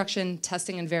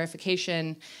testing and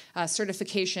verification,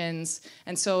 certifications.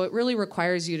 And so it really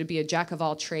requires you to be a jack of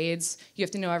all trades. You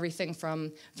have to know everything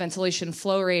from ventilation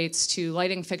flow rates to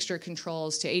lighting fixture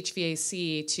controls to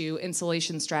HVAC to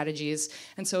insulation strategies.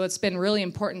 And so it's been really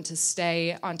important to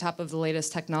stay on top of the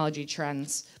latest technology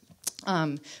trends.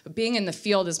 Being in the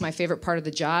field is my favorite part of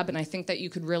the job, and I think that you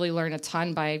could really learn a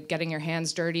ton by getting your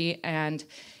hands dirty. And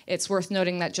it's worth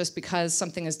noting that just because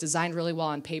something is designed really well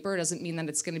on paper doesn't mean that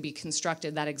it's going to be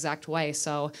constructed that exact way.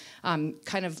 So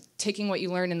kind of taking what you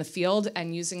learn in the field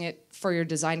and using it for your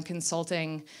design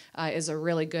consulting is a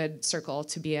really good circle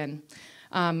to be in.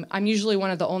 I'm usually one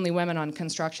of the only women on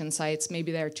construction sites.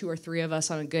 Maybe there are 2 or 3 of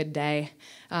us on a good day.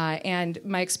 And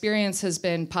my experience has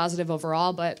been positive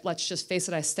overall, but let's just face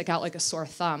it, I stick out like a sore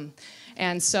thumb.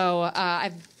 And so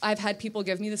I've had people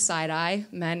give me the side eye,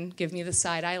 men give me the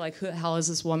side eye, like who the hell is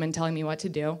this woman telling me what to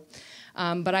do?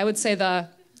 But I would say the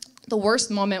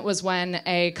worst moment was when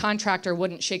a contractor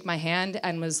wouldn't shake my hand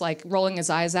and was like rolling his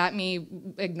eyes at me,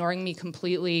 ignoring me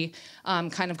completely,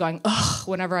 kind of going, ugh,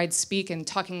 whenever I'd speak and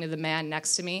talking to the man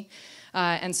next to me.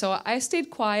 And so I stayed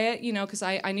quiet, you know, because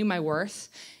I knew my worth.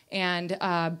 And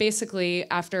basically,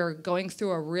 after going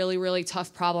through a really, really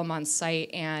tough problem on site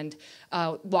and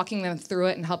walking them through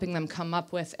it and helping them come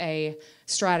up with a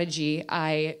strategy,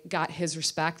 I got his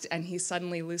respect, and he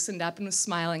suddenly loosened up and was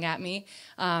smiling at me,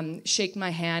 shake my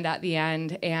hand at the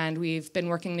end, and we've been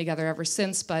working together ever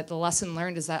since. But the lesson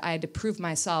learned is that I had to prove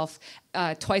myself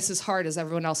twice as hard as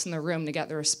everyone else in the room to get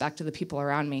the respect of the people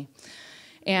around me.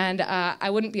 And I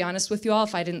wouldn't be honest with you all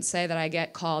if I didn't say that I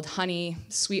get called honey,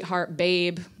 sweetheart,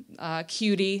 babe,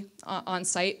 cutie on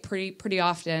site pretty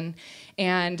often.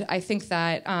 And I think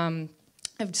that I'm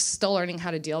still learning how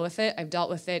to deal with it. I've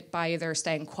dealt with it by either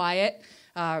staying quiet,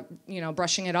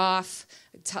 brushing it off,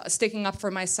 sticking up for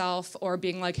myself, or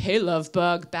being like, hey, love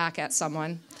bug, back at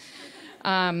someone.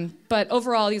 But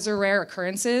overall, these are rare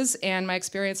occurrences, and my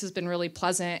experience has been really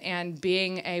pleasant. And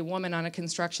being a woman on a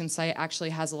construction site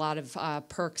actually has a lot of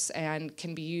perks and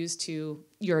can be used to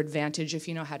your advantage if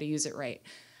you know how to use it right,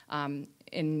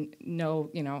 in no,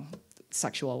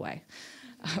 sexual way.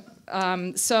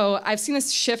 So I've seen a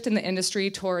shift in the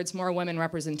industry towards more women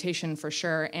representation for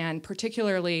sure, and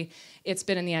particularly it's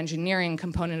been in the engineering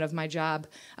component of my job,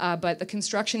 but the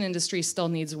construction industry still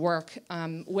needs work.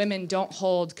 Women don't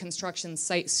hold construction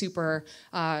site super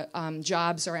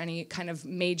jobs or any kind of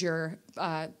major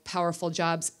powerful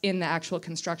jobs in the actual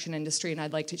construction industry, and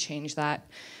I'd like to change that.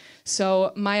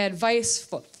 So my advice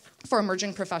for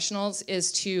emerging professionals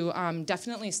is to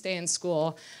definitely stay in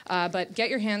school, but get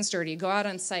your hands dirty, go out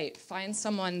on site, find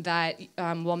someone that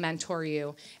will mentor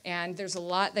you. And there's a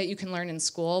lot that you can learn in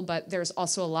school, but there's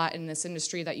also a lot in this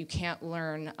industry that you can't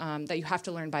learn, that you have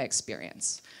to learn by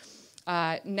experience.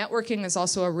 Networking is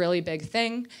also a really big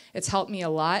thing. It's helped me a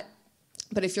lot.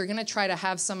 But if you're gonna try to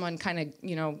have someone kind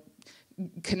of,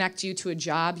 connect you to a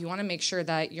job, you want to make sure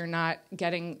that you're not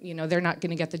getting, they're not going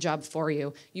to get the job for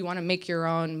you. You want to make your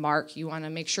own mark. You want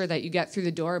to make sure that you get through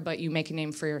the door, but you make a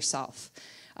name for yourself.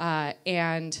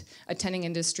 And attending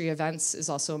industry events is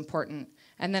also important.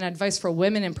 And then advice for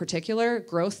women in particular: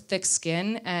 grow thick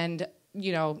skin, and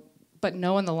but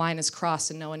know when the line is crossed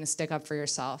and know when to stick up for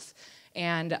yourself.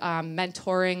 And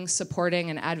mentoring,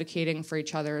 supporting, and advocating for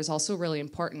each other is also really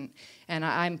important. And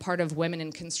I'm part of Women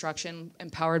in Construction,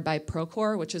 empowered by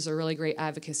Procore, which is a really great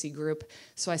advocacy group.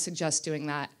 So I suggest doing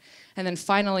that. And then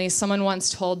finally, someone once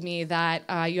told me that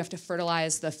you have to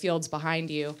fertilize the fields behind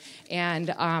you. And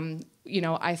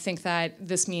I think that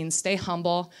this means stay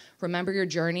humble, remember your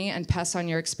journey, and pass on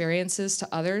your experiences to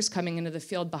others coming into the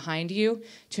field behind you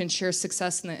to ensure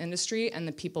success in the industry and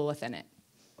the people within it.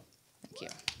 Thank you.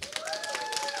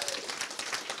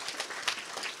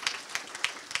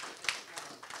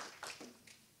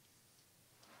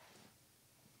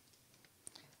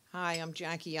 Hi, I'm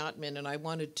Jackie Ottman, and I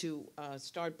wanted to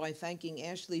start by thanking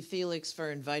Ashley Felix for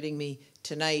inviting me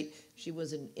tonight. She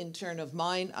was an intern of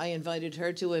mine. I invited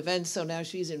her to events, so now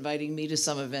she's inviting me to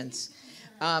some events.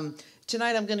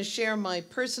 Tonight I'm going to share my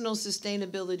personal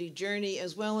sustainability journey,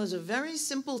 as well as a very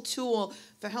simple tool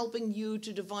for helping you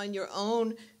to define your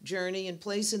own journey and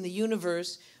place in the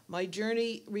universe. My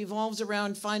journey revolves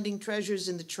around finding treasures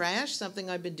in the trash, something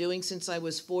I've been doing since I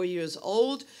was 4 years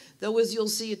old, though as you'll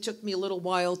see, it took me a little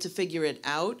while to figure it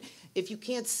out. If you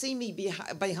can't see me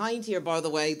behind here, by the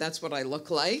way, that's what I look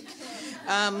like.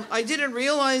 I didn't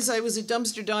realize I was a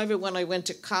dumpster diver when I went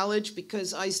to college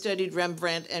because I studied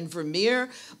Rembrandt and Vermeer,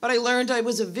 but I learned I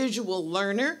was a visual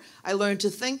learner. I learned to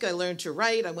think, I learned to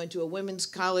write, I went to a women's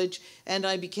college, and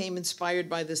I became inspired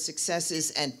by the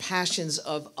successes and passions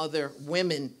of other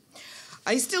women.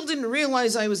 I still didn't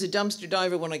realize I was a dumpster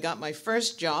diver when I got my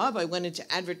first job. I went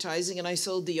into advertising and I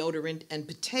sold deodorant and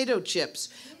potato chips.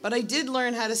 But I did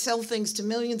learn how to sell things to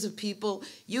millions of people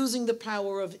using the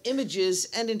power of images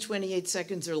and in 28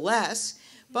 seconds or less.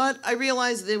 But I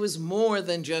realized there was more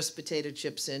than just potato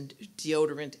chips and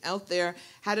deodorant out there.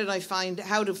 How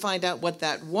to find out what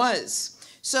that was?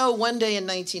 So one day in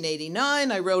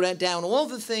 1989, I wrote down all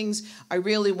the things I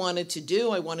really wanted to do.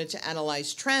 I wanted to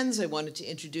analyze trends. I wanted to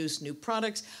introduce new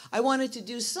products. I wanted to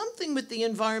do something with the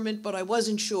environment, but I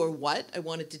wasn't sure what. I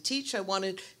wanted to teach. I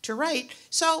wanted to write.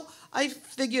 So I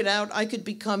figured out I could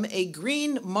become a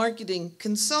green marketing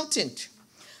consultant.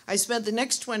 I spent the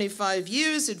next 25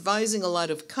 years advising a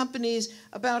lot of companies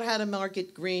about how to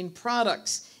market green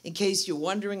products. In case you're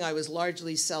wondering, I was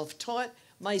largely self-taught.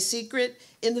 My secret,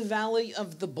 in the valley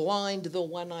of the blind, the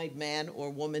one-eyed man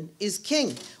or woman is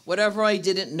king. Whatever I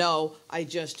didn't know, I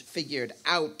just figured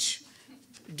out.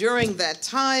 During that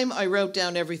time, I wrote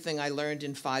down everything I learned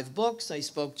in 5 books. I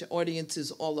spoke to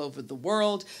audiences all over the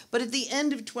world. But at the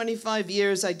end of 25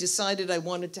 years, I decided I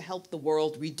wanted to help the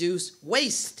world reduce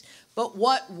waste. But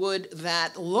what would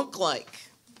that look like?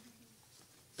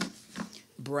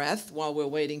 Breath while we're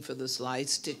waiting for the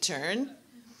slides to turn.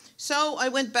 So I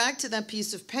went back to that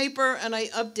piece of paper and I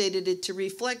updated it to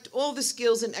reflect all the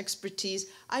skills and expertise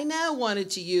I now wanted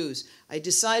to use. I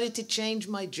decided to change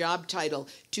my job title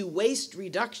to Waste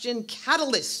Reduction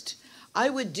Catalyst. I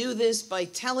would do this by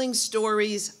telling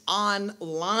stories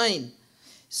online.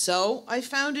 So I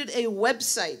founded a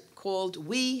website called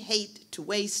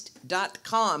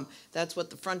WeHateToWaste.com. That's what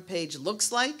the front page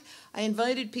looks like. I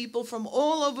invited people from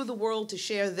all over the world to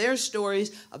share their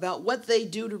stories about what they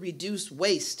do to reduce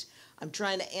waste. I'm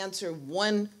trying to answer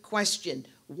one question.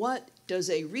 What does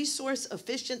a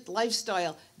resource-efficient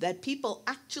lifestyle that people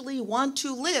actually want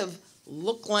to live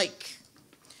look like?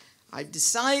 I've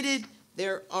decided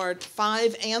there are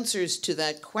 5 answers to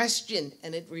that question,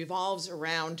 and it revolves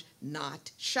around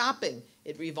not shopping.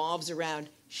 It revolves around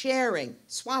sharing,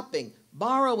 swapping,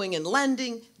 borrowing and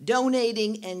lending,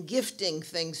 donating and gifting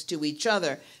things to each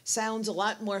other. Sounds a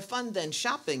lot more fun than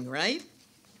shopping, right?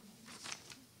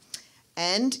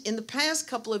 And in the past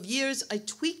couple of years, I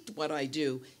tweaked what I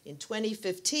do. In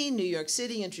 2015, New York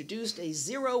City introduced a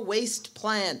zero waste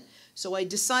plan. So I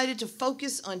decided to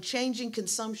focus on changing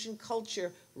consumption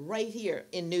culture right here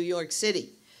in New York City.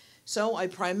 So I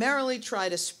primarily try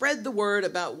to spread the word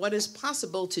about what is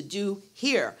possible to do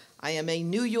here. I am a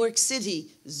New York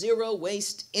City zero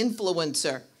waste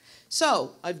influencer.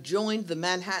 So I've joined the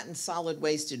Manhattan Solid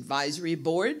Waste Advisory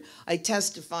Board. I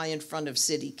testify in front of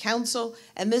City Council.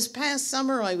 And this past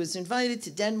summer, I was invited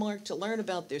to Denmark to learn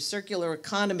about their circular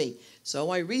economy. So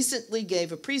I recently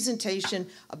gave a presentation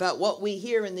about what we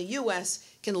here in the US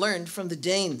can learn from the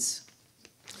Danes.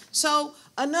 So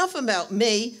enough about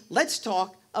me. Let's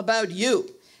talk about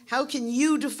you. How can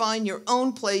you define your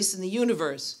own place in the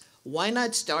universe? Why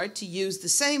not start to use the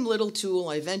same little tool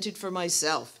I invented for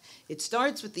myself? It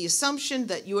starts with the assumption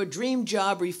that your dream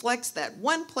job reflects that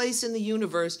one place in the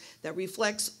universe that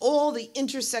reflects all the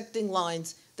intersecting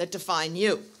lines that define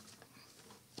you.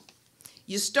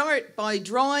 You start by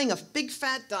drawing a big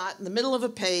fat dot in the middle of a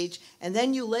page, and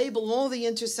then you label all the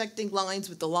intersecting lines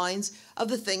with the lines of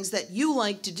the things that you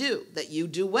like to do, that you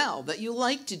do well, that you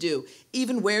like to do,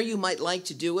 even where you might like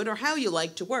to do it or how you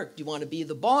like to work. Do you want to be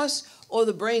the boss or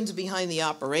the brains behind the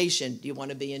operation? Do you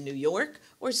want to be in New York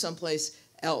or someplace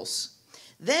else?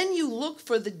 Then you look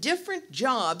for the different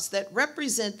jobs that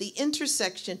represent the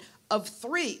intersection of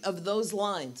 3 of those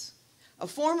lines. A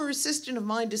former assistant of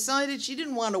mine decided she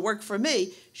didn't want to work for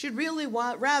me. She'd really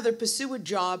rather pursue a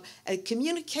job as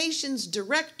communications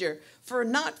director for a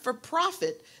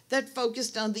not-for-profit that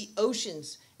focused on the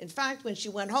oceans. In fact, when she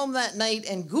went home that night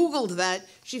and Googled that,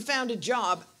 she found a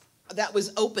job that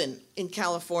was open in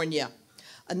California.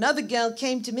 Another gal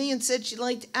came to me and said she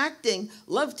liked acting,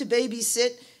 loved to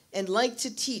babysit, and liked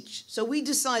to teach. So we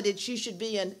decided she should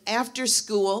be an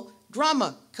after-school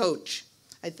drama coach.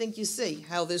 I think you see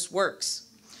how this works.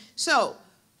 So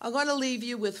I'm going to leave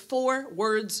you with 4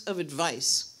 words of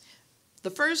advice. The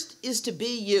first is to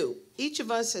be you. Each of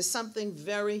us has something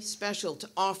very special to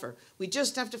offer. We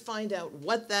just have to find out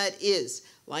what that is.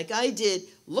 Like I did,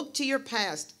 look to your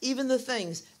past, even the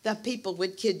things that people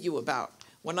would kid you about.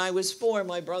 When I was 4,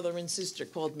 my brother and sister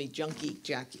called me Junkie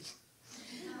Jackie.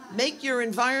 Make your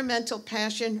environmental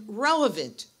passion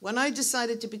relevant. When I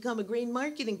decided to become a green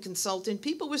marketing consultant,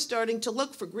 people were starting to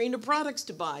look for greener products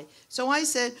to buy. So I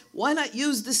said, why not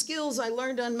use the skills I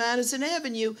learned on Madison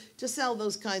Avenue to sell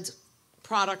those kinds of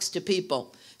products to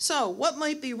people? So what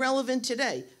might be relevant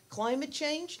today? Climate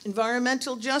change,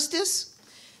 environmental justice.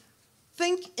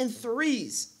 Think in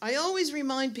threes. I always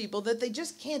remind people that they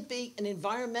just can't be an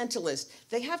environmentalist.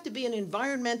 They have to be an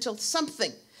environmental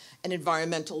something. An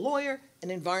environmental lawyer,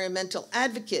 an environmental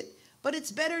advocate. But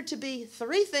it's better to be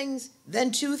three things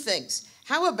than two things.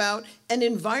 How about an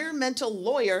environmental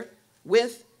lawyer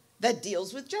that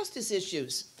deals with justice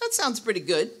issues? That sounds pretty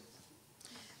good.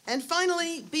 And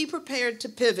finally, be prepared to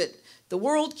pivot. The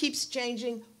world keeps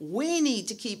changing. We need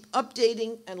to keep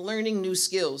updating and learning new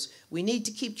skills. We need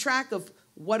to keep track of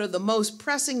what are the most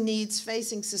pressing needs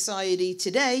facing society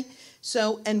today,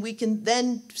 and we can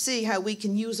then see how we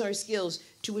can use our skills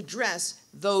to address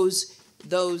those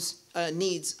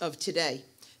needs of today.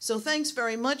 So thanks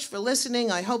very much for listening.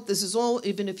 I hope this is all,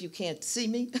 even if you can't see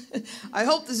me, I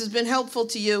hope this has been helpful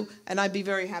to you, and I'd be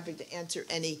very happy to answer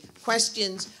any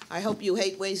questions. I hope you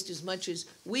hate waste as much as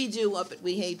we do up at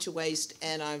We Hate to Waste,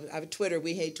 and I have a Twitter,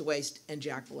 We Hate to Waste, and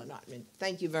Jacqueline Ottman.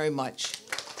 Thank you very much.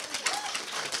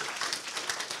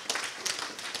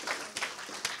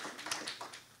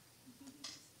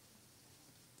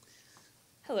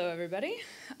 Hello, everybody.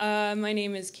 My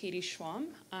name is Katie Schwamm.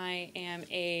 I am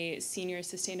a senior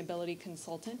sustainability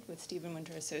consultant with Stephen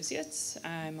Winter Associates.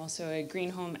 I'm also a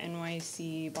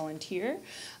GreenHomeNYC volunteer,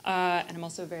 and I'm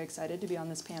also very excited to be on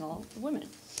this panel of women.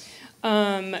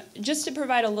 Just to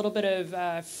provide a little bit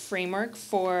of framework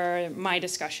for my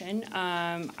discussion,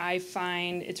 I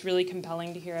find it's really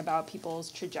compelling to hear about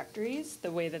people's trajectories,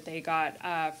 the way that they got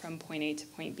from point A to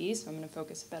point B, so I'm going to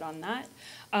focus a bit on that.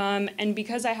 And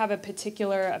because I have a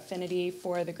particular affinity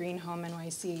for the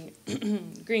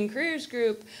GreenHomeNYC Green Careers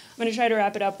Group, I'm going to try to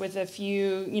wrap it up with a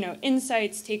few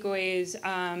insights, takeaways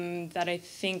that I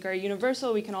think are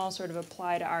universal. We can all sort of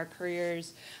apply to our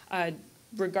careers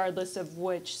regardless of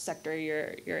which sector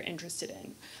you're interested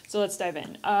in. So let's dive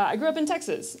in. I grew up in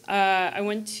Texas. I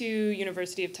went to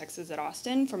University of Texas at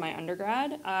Austin for my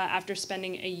undergrad. After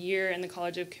spending a year in the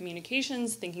College of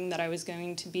Communications thinking that I was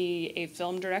going to be a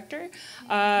film director,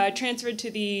 I transferred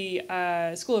to the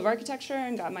School of Architecture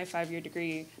and got my 5-year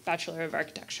degree, Bachelor of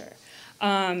Architecture.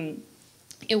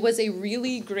 It was a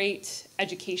really great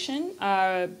education.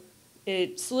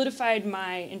 It solidified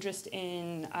my interest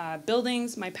in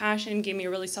buildings, my passion, gave me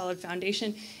a really solid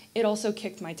foundation. It also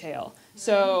kicked my tail.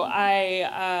 So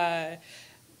I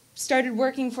started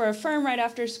working for a firm right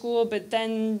after school, but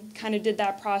then kind of did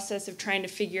that process of trying to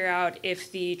figure out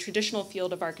if the traditional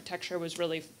field of architecture was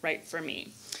really right for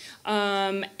me.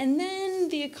 And then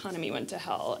the economy went to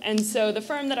hell. And so the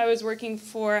firm that I was working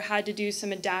for had to do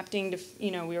some adapting to,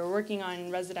 we were working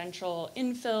on residential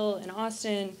infill in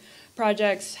Austin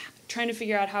projects, trying to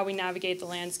figure out how we navigate the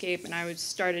landscape, and I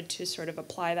started to sort of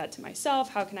apply that to myself.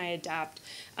 How can I adapt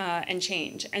and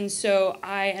change? And so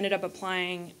I ended up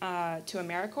applying to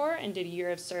AmeriCorps and did a year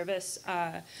of service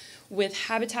with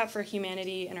Habitat for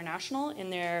Humanity International in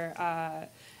their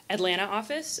Atlanta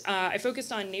office. I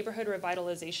focused on Neighborhood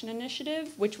Revitalization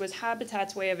Initiative, which was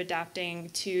Habitat's way of adapting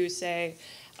to say,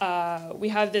 we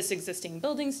have this existing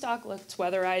building stock, let's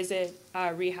weatherize it,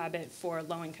 rehab it for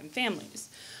low-income families.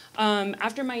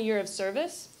 After my year of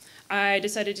service, I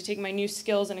decided to take my new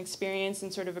skills and experience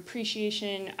and sort of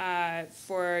appreciation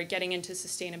for getting into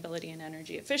sustainability and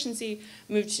energy efficiency,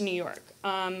 moved to New York.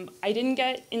 I didn't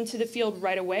get into the field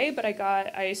right away, but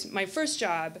my first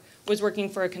job was working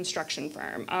for a construction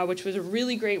firm, which was a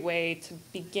really great way to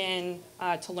begin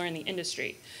to learn the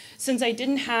industry. Since I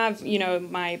didn't have,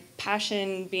 my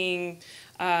passion being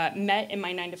met in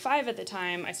my 9-to-5 at the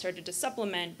time, I started to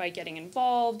supplement by getting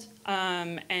involved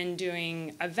and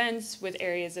doing events with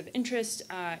areas of interest,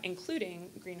 including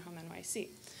GreenHomeNYC.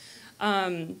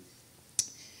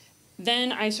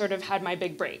 Then I sort of had my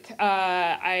big break.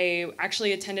 I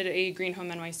actually attended a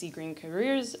GreenHomeNYC Green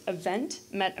Careers event,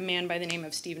 met a man by the name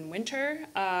of Stephen Winter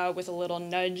with a little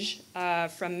nudge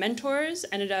from mentors,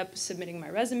 ended up submitting my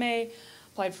resume,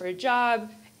 applied for a job,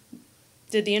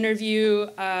 did the interview,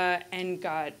 and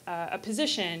got a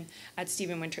position at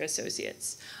Stephen Winter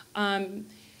Associates.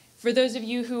 For those of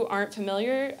you who aren't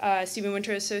familiar, Stephen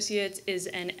Winter Associates is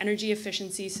an energy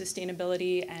efficiency,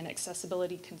 sustainability, and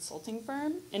accessibility consulting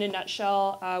firm. In a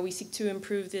nutshell, we seek to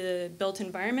improve the built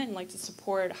environment and like to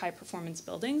support high-performance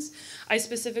buildings. I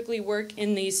specifically work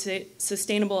in the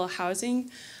sustainable housing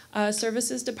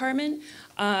Services Department.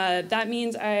 That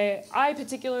means I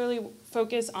particularly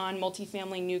focus on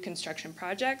multifamily new construction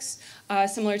projects.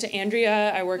 Similar to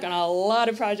Andrea, I work on a lot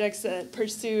of projects that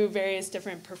pursue various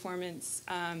different performance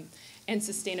and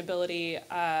sustainability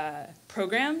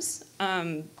programs.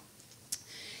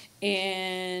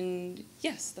 And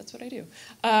yes, that's what I do.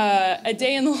 A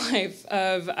day in the life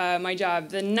of my job.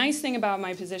 The nice thing about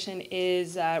my position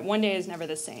is that one day is never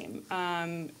the same.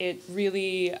 It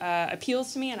really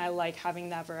appeals to me, and I like having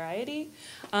that variety.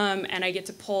 And I get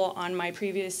to pull on my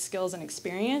previous skills and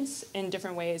experience in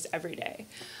different ways every day.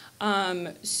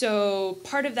 So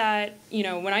part of that,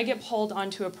 when I get pulled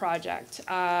onto a project,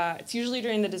 it's usually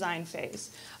during the design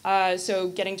phase. So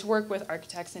getting to work with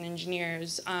architects and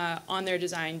engineers on their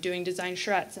design, doing design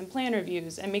charrettes and plan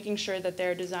reviews, and making sure that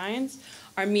their designs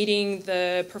are meeting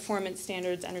the performance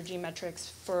standards, energy metrics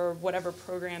for whatever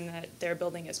program that their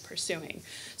building is pursuing.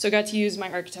 So I got to use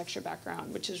my architecture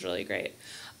background, which is really great.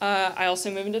 I also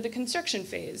move into the construction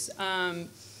phase,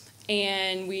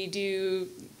 and we do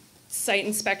site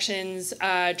inspections,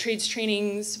 trades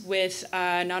trainings with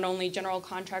not only general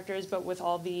contractors, but with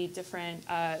all the different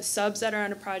subs that are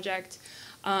on a project.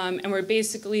 And we're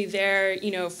basically there,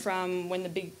 from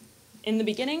in the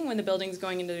beginning, when the building's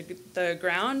going into the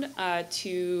ground,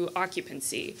 to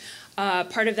occupancy.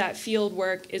 Part of that field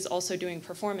work is also doing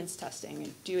performance testing.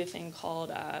 We do a thing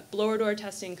called blower door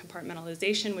testing,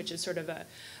 compartmentalization, which is sort of a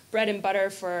bread and butter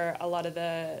for a lot of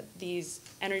these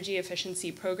energy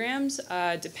efficiency programs.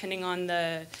 Depending on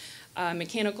the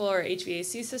mechanical or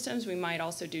HVAC systems, we might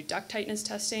also do duct tightness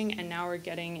testing, and now we're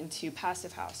getting into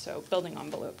passive house, so building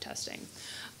envelope testing.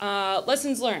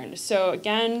 Lessons learned. So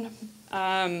again,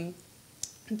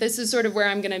 this is sort of where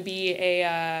I'm going to be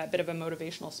a bit of a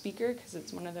motivational speaker, because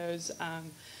it's one of those,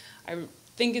 I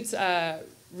think it's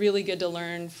really good to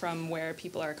learn from where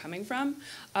people are coming from.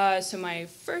 So my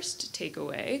first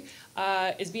takeaway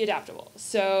is be adaptable.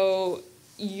 So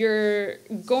you're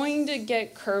going to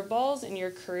get curveballs in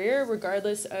your career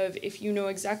regardless of if you know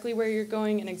exactly where you're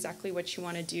going and exactly what you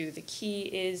want to do. The key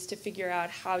is to figure out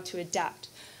how to adapt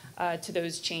to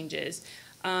those changes.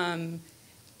 And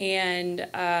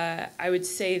I would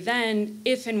say then,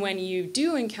 if and when you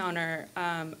do encounter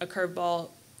a curveball,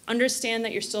 understand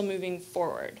that you're still moving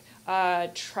forward.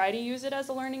 Try to use it as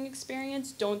a learning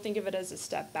experience. Don't think of it as a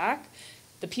step back.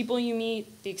 The people you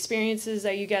meet, the experiences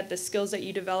that you get, the skills that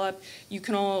you develop, you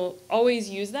can always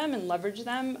use them and leverage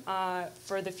them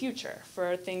for the future,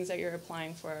 for things that you're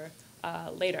applying for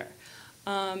later.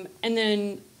 And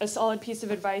then a solid piece of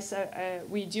advice that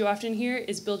we do often hear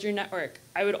is build your network.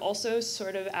 I would also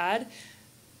sort of add,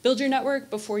 build your network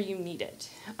before you need it.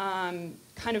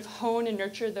 Kind of hone and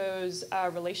nurture those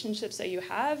relationships that you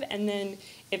have, and then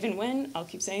if and when, I'll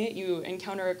keep saying it, you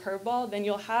encounter a curveball, then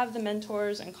you'll have the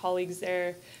mentors and colleagues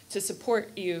there to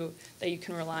support you that you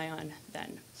can rely on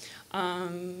then.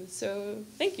 So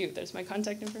thank you. There's my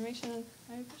contact information.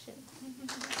 I appreciate it.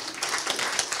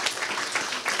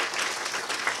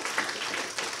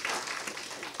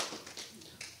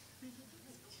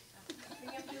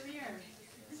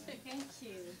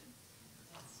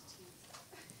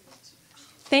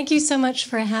 Thank you so much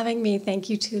for having me. Thank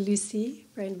you to Lucy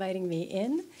for inviting me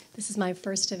in. This is my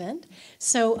first event.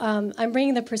 So I'm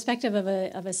bringing the perspective of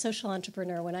a social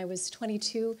entrepreneur. When I was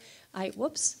 22,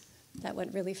 whoops, that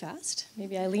went really fast.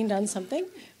 Maybe I leaned on something.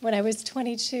 When I was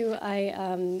 22,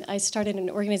 I started an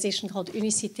organization called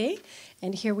Unicité,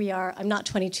 and here we are. I'm not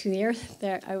 22 years.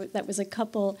 That was a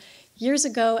couple years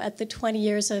ago at the 20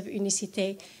 years of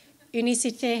Unicité.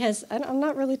 Unicité has, I'm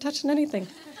not really touching anything.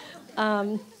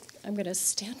 I'm going to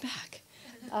stand back.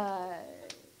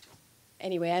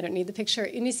 Anyway, I don't need the picture.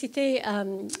 Unicité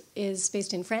is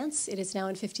based in France. It is now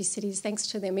in 50 cities. Thanks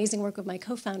to the amazing work of my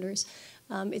co-founders,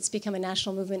 it's become a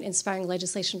national movement inspiring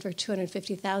legislation for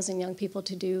 250,000 young people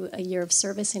to do a year of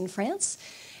service in France.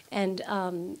 And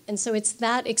so it's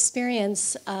that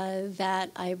experience that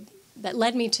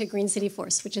led me to Green City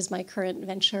Force, which is my current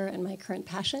venture and my current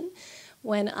passion.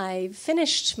 When I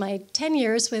finished my 10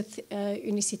 years with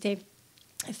Unicité,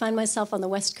 I find myself on the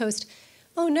West Coast.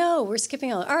 Oh no, we're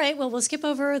skipping all right, well, we'll skip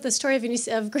over the story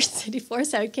of Green City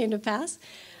Force, how it came to pass.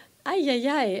 Ay, ay,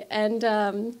 ay.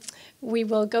 And we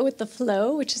will go with the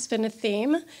flow, which has been a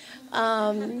theme.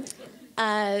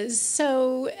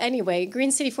 So anyway,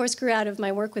 Green City Force grew out of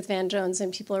my work with Van Jones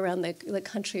and people around the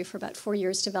country for about 4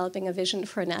 years, developing a vision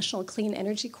for a national clean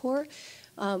energy corps,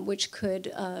 which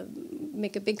could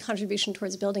make a big contribution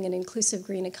towards building an inclusive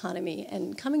green economy.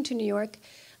 And coming to New York,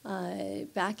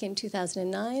 back in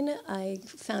 2009, I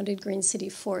founded Green City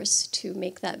Force to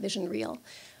make that vision real.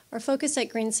 Our focus at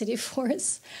Green City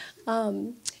Force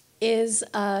is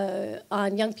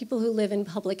on young people who live in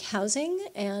public housing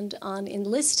and on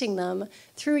enlisting them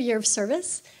through a year of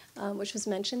service, which was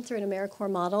mentioned through an AmeriCorps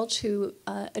model to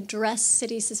address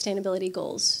city sustainability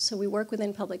goals. So we work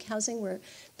within public housing where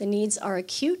the needs are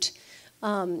acute.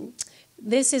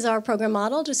 This is our program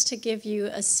model, just to give you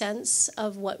a sense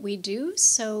of what we do.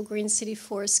 So Green City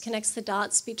Force connects the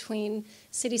dots between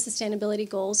city sustainability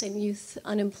goals and youth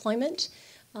unemployment.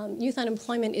 Youth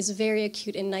unemployment is very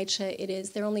acute in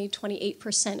NYCHA. There are only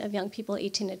 28% of young people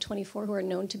 18 to 24 who are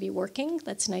known to be working.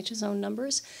 That's NYCHA's own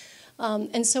numbers.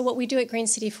 And so what we do at Green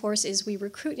City Force is we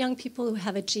recruit young people who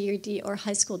have a GED or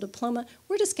high school diploma.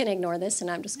 We're just going to ignore this,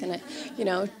 and I'm just going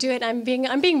to, do it. I'm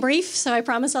being brief, so I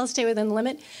promise I'll stay within the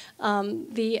limit.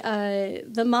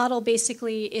 The model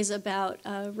basically is about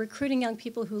recruiting young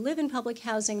people who live in public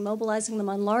housing, mobilizing them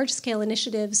on large-scale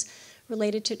initiatives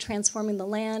related to transforming the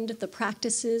land, the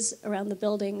practices around the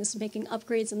buildings, making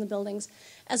upgrades in the buildings,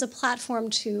 as a platform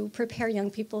to prepare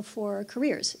young people for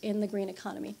careers in the green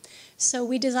economy. So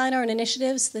we design our own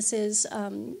initiatives. This is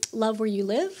Love Where You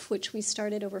Live, which we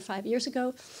started over 5 years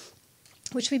ago,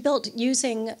 which we built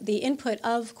using the input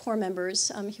of core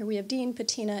members. Here we have Dean,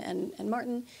 Patina, and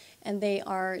Martin, and they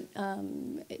are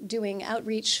doing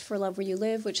outreach for Love Where You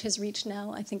Live, which has reached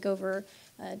now, I think, over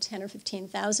 10 or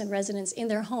 15,000 residents in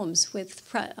their homes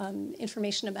with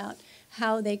information about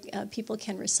how people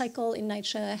can recycle in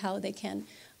NYCHA, how they can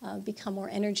become more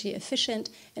energy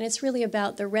efficient. And it's really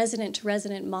about the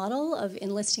resident-to-resident model of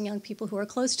enlisting young people who are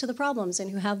close to the problems and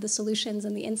who have the solutions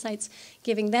and the insights,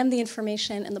 giving them the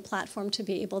information and the platform to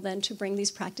be able then to bring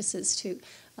these practices to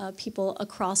people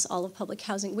across all of public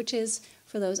housing, which is,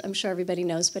 for those, I'm sure everybody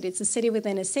knows, but it's a city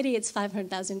within a city. It's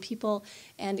 500,000 people,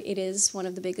 and it is one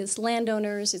of the biggest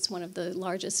landowners. It's one of the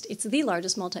largest. It's the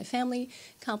largest multifamily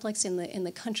complex in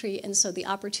the country, and so the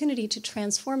opportunity to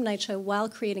transform NYCHA while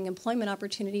creating employment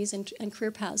opportunities and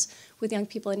career paths with young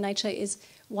people in NYCHA is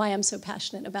why I'm so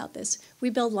passionate about this. We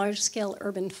build large-scale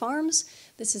urban farms.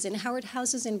 This is in Howard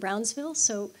Houses in Brownsville,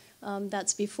 so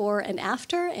that's before and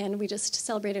after, and we just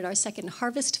celebrated our second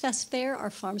Harvest Fest there. Our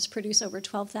farms produce over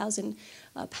 12,000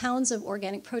 pounds of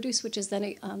organic produce, which is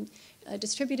then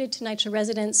distributed to NYCHA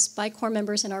residents by core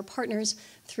members and our partners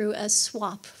through a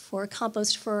swap for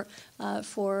compost for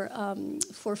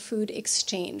food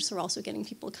exchange. So we're also getting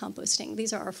people composting.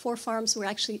 These are our 4 farms. We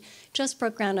actually just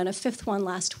broke ground on a 5th one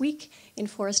last week in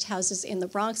Forest Houses in the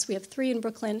Bronx. We have 3 in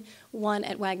Brooklyn, 1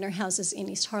 at Wagner Houses in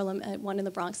East Harlem, 1 in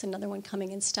the Bronx, another one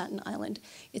coming in Staten Island.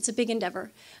 It's a big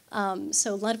endeavor.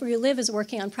 So Love Where You Live is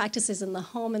working on practices in the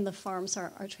home, and the farms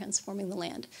are transforming the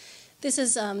land. This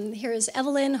is, here is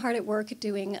Evelyn, hard at work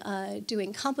doing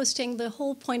composting. The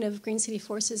whole point of Green City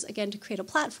Force is, again, to create a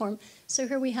platform. So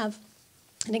here we have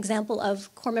an example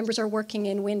of core members are working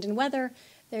in wind and weather.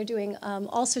 They're doing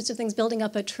all sorts of things, building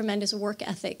up a tremendous work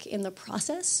ethic in the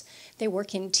process. They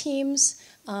work in teams.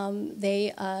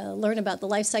 They learn about the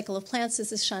life cycle of plants.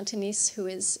 This is Chantanis, who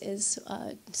is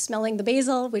smelling the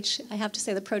basil, which I have to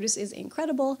say the produce is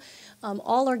incredible,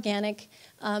 all organic.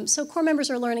 So core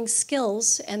members are learning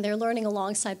skills, and they're learning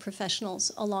alongside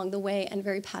professionals along the way and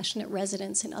very passionate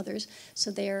residents and others.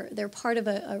 So they're part of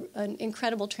an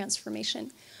incredible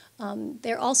transformation.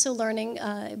 They're also learning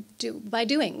by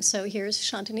doing. So here's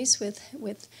Chantanis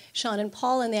with Sean and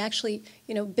Paul, and they actually,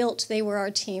 they were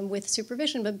our team with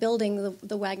supervision, but building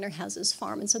the Wagner Houses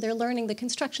farm. And so they're learning the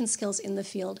construction skills in the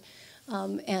field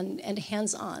and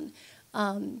hands-on.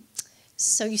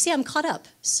 So you see, I'm caught up.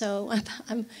 So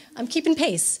I'm keeping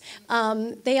pace.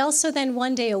 They also then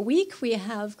 1 day a week, we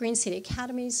have Green City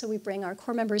Academy. So we bring our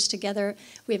core members together.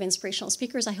 We have inspirational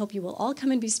speakers. I hope you will all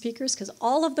come and be speakers, because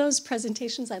all of those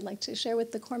presentations I'd like to share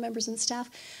with the core members and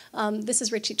staff. This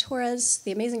is Richie Torres,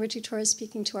 the amazing Richie Torres,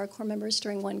 speaking to our core members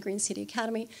during one Green City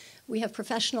Academy. We have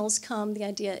professionals come. The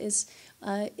idea is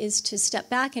to step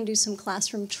back and do some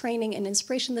classroom training and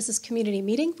inspiration. This is community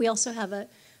meeting. We also have a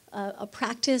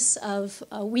practice of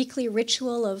a weekly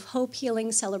ritual of hope,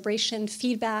 healing, celebration,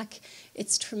 feedback.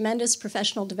 It's tremendous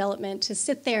professional development to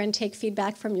sit there and take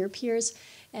feedback from your peers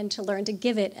and to learn to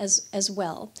give it as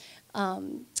well.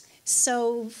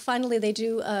 So finally, they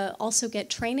do also get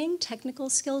training, technical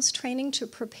skills training, to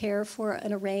prepare for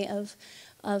an array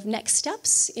of next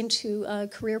steps into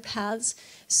career paths,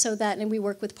 so that, and we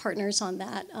work with partners on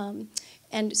that,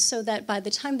 and so that by the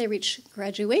time they reach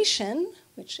graduation,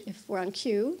 which, if we're on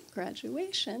cue,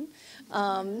 graduation,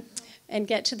 and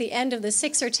get to the end of the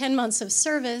 6 or 10 months of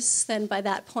service, then by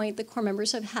that point the core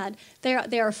members have had,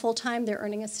 they are full-time, they're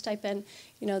earning a stipend.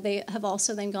 They have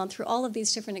also then gone through all of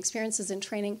these different experiences in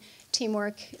training,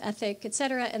 teamwork, ethic, et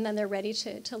cetera, and then they're ready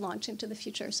to launch into the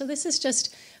future. So this is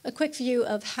just a quick view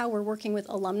of how we're working with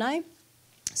alumni.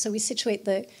 So we situate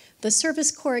the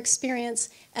service corps experience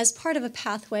as part of a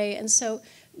pathway. And so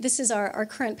this is our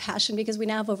current passion, because we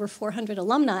now have over 400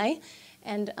 alumni.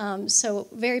 And so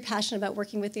very passionate about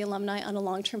working with the alumni on a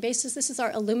long-term basis. This is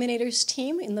our Illuminators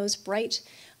team in those bright,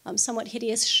 somewhat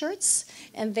hideous shirts.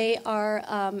 And they are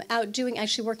out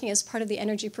actually working as part of the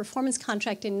energy performance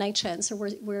contract in NYCHA. And so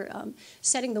we're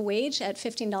setting the wage at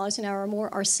 $15 an hour or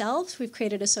more ourselves. We've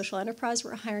created a social enterprise.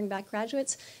 We're hiring back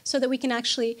graduates so that we can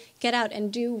actually get out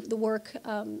and do the work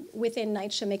within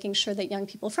NYCHA, making sure that young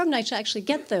people from NYCHA actually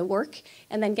get the work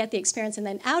and then get the experience. And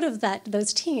then out of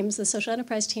those teams, the social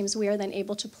enterprise teams, we are then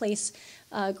able to place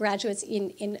graduates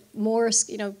in more,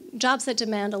 jobs that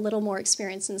demand a little more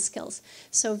experience and skills.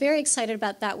 So very excited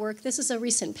about that work. This is a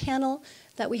recent panel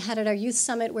that we had at our youth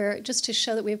summit, where just to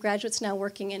show that we have graduates now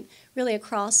working in really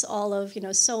across all of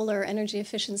solar, energy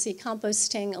efficiency,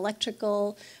 composting,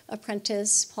 electrical,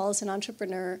 apprentice. Paul is an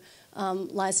entrepreneur.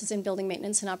 Liza is in building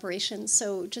maintenance and operations.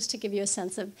 So just to give you a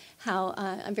sense of how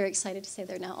I'm very excited to say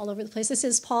they're now all over the place. This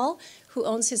is Paul, who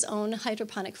owns his own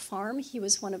hydroponic farm. He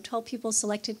was one of 12 people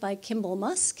selected by Kimball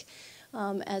Musk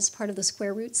as part of the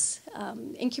Square Roots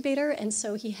incubator. And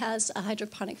so he has a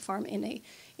hydroponic farm in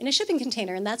a shipping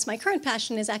container. And that's my current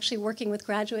passion, is actually working with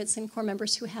graduates and core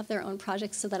members who have their own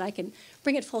projects so that I can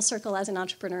bring it full circle as an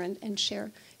entrepreneur and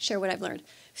share what I've learned.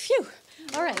 Phew.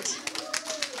 All right.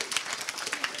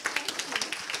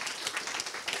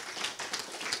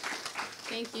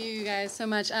 Thank you guys so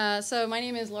much. So my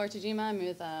name is Laura Tajima. I'm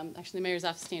with actually the Mayor's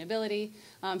Office of Sustainability.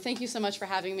 Thank you so much for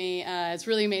having me. It's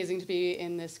really amazing to be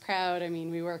in this crowd. I mean,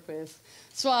 we work with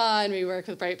SWA and we work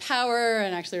with Bright Power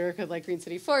and actually work with Green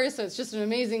City Forest. So it's just an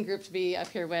amazing group to be up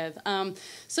here with.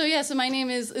 So my name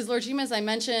is Laura Tajima, as I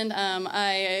mentioned.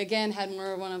 I, again, had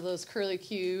one of those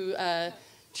curlicue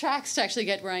tracks to actually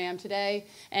get where I am today.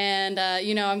 And,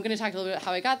 I'm going to talk a little bit about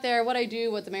how I got there, what I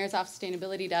do, what the Mayor's Office of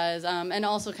Sustainability does, and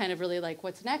also kind of really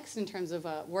what's next in terms of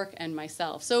work and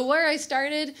myself. So where I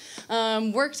started,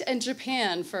 worked in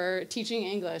Japan for teaching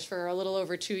English for a little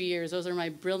over 2 years. Those are my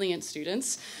brilliant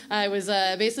students. I was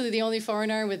basically the only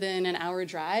foreigner within an hour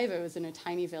drive. I was in a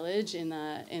tiny village in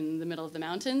the middle of the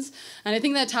mountains. And I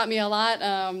think that taught me a lot,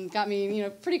 got me,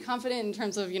 pretty confident in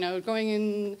terms of, going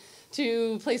in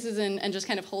to places and just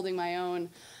kind of holding my own.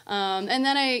 And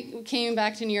then I came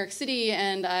back to New York City,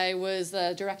 and I was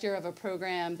the director of a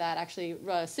program that actually,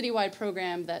 a citywide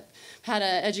program that had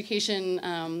an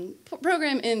education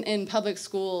program in public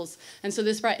schools. And so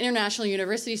this brought international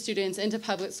university students into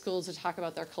public schools to talk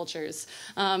about their cultures.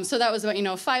 So that was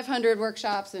about, 500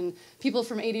 workshops and people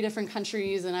from 80 different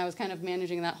countries, and I was kind of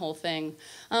managing that whole thing.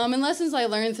 And lessons I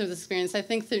learned through this experience, I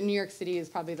think that New York City is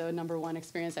probably the #1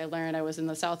 experience I learned. I was in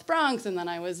the South Bronx, and then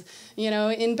I was,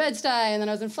 in Bed-Stuy, and then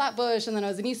I was in Flatbush, and then I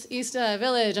was in East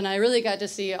Village, and I really got to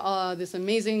see this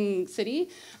amazing city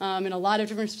in a lot of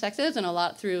different perspectives and a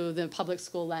lot through the public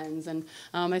school lens. And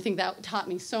I think that taught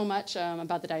me so much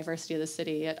about the diversity of the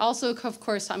city. It also, of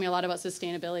course, taught me a lot about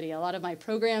sustainability. A lot of my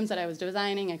programs that I was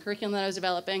designing and curriculum that I was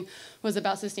developing was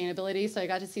about sustainability. So I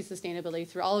got to see sustainability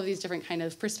through all of these different kind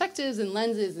of perspectives and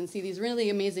lenses and see these really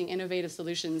amazing, innovative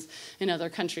solutions in other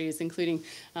countries, including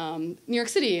New York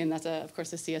City, and that's, of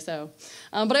course, a CSO.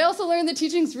 But I also learned that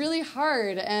teaching's really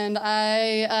hard, and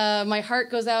my heart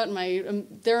goes out, and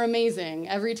they're amazing.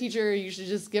 Every teacher, you should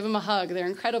just give them a hug. They're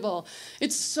incredible.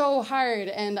 It's so hard,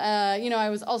 and I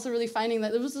was also really finding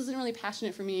that this wasn't really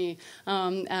passionate for me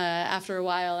after a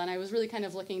while, and I was really kind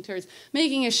of looking towards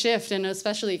making a shift, and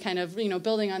especially kind of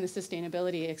building on the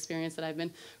sustainability experience that I've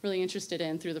been really interested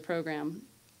in through the program.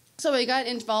 So I got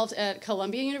involved at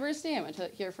Columbia University. I went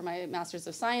here for my Master's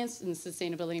of Science in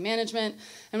Sustainability Management.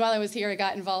 And while I was here, I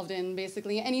got involved in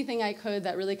basically anything I could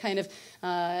that really kind of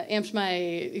amped my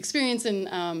experience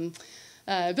in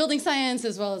building science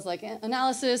as well as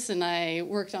analysis. And I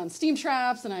worked on steam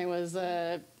traps, and I was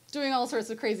doing all sorts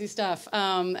of crazy stuff.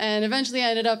 And eventually I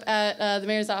ended up at the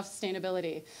Mayor's Office of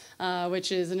Sustainability,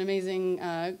 which is an amazing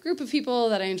group of people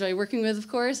that I enjoy working with, of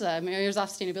course. Mayor's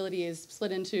Office of Sustainability is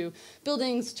split into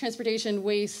buildings, transportation,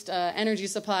 waste, energy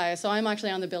supply. So I'm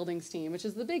actually on the buildings team, which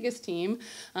is the biggest team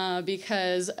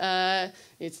because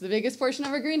it's the biggest portion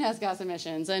of our greenhouse gas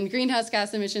emissions. And greenhouse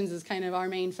gas emissions is kind of our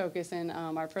main focus in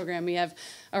our program. We have,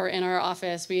 or in our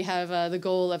office, we have the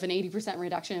goal of an 80%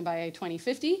 reduction by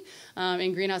 2050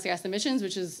 in greenhouse greenhouse gas emissions,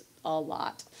 which is a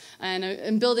lot.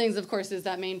 And buildings, of course, is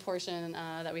that main portion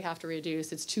that we have to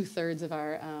reduce. It's 2/3 of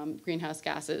our greenhouse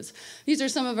gases. These are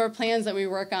some of our plans that we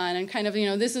work on, and kind of,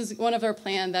 this is one of our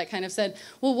plans that kind of said,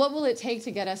 well, what will it take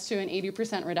to get us to an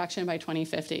 80% reduction by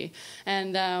 2050?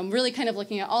 And really kind of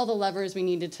looking at all the levers we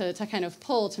needed to kind of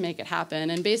pull to make it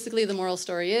happen. And basically the moral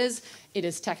story is, it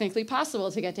is technically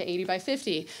possible to get to 80 by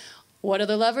 50. What are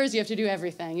the levers? You have to do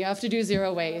everything. You have to do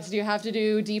zero waste. You have to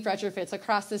do deep retrofits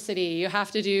across the city. You have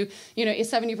to do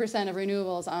 70% of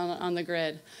renewables on the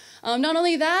grid. Not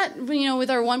only that,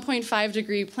 with our 1.5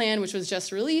 degree plan, which was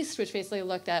just released, which basically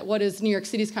looked at what is New York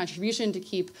City's contribution to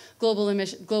keep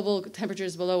global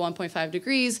temperatures below 1.5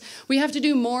 degrees, we have to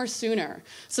do more sooner.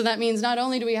 So that means not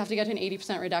only do we have to get to an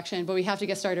 80% reduction, but we have to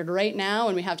get started right now,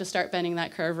 and we have to start bending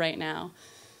that curve right now.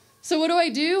 So what do I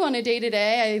do on a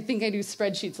day-to-day? I think I do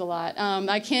spreadsheets a lot.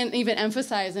 I can't even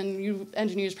emphasize, and you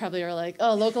engineers probably are like,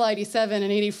 oh, local ID7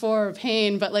 and 84 are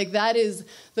pain, but like that is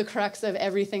the crux of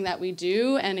everything that we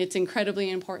do, and it's incredibly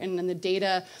important, and the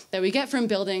data that we get from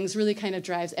buildings really kind of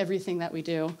drives everything that we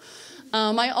do.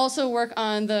 I also work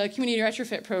on the Community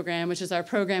Retrofit Program, which is our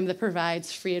program that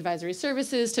provides free advisory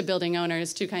services to building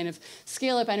owners to kind of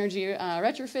scale up energy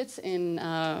retrofits in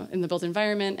the built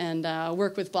environment, and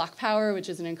work with Block Power, which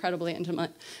is an incredibly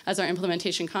as our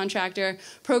implementation contractor.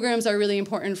 Programs are really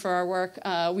important for our work.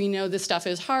 We know this stuff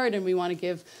is hard, and we want to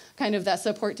give kind of that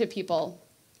support to people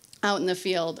out in the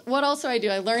field. What also I do,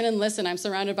 I learn and listen. I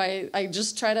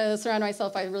just try to surround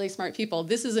myself by really smart people.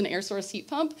 This is an air source heat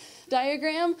pump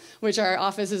diagram, which our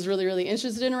office is really, really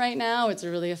interested in right now. It's a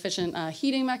really efficient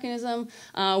heating mechanism.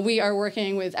 We are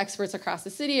working with experts across the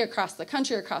city, across the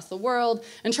country, across the world,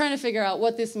 and trying to figure out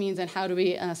what this means and how do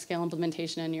we scale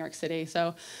implementation in New York City.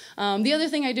 So the other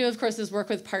thing I do, of course, is work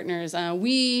with partners.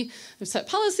 We set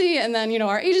policy, and then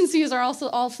our agencies are also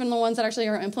often the ones that actually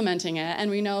are implementing it, and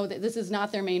we know that this is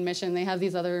not their main mission. They have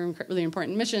these other really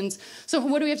important missions. So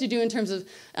what do we have to do in terms of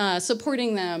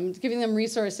supporting them, giving them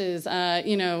resources,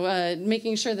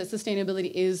 making sure that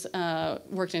sustainability is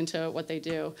worked into what they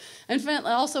do. And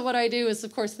also what I do is,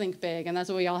 of course, think big, and that's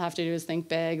what we all have to do is think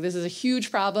big. This is a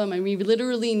huge problem, and we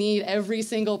literally need every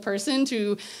single person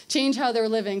to change how they're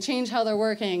living, change how they're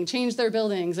working, change their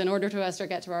buildings in order to us to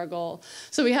get to our goal.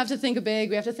 So we have to think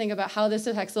big. We have to think about how this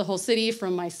affects the whole city,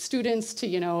 from my students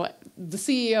to the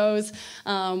CEOs.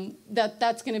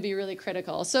 That's going to be really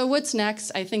critical. So what's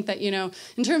next? I think that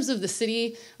in terms of the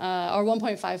city, our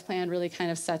 1.5 plan really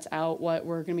kind of sets out what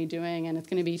we're going to be doing, and it's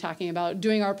going to be talking about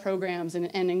doing our programs and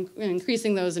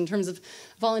increasing those in terms of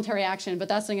voluntary action, but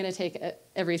that's not going to take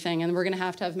everything, and we're going to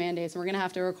have mandates, and we're going to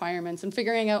have to requirements, and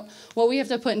figuring out what we have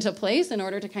to put into place in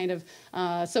order to kind of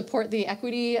support the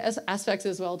equity aspects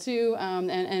as well too,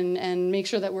 and make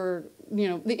sure that we're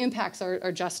the impacts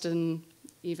are just and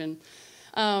even.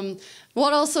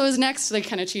 What also is next? I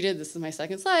kind of cheated. This is my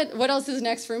second slide. What else is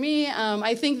next for me?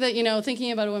 I think that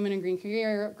thinking about a women in green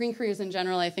careers in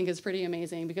general, I think is pretty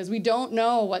amazing, because we don't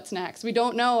know what's next. We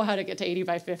don't know how to get to 80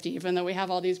 by 50, even though we have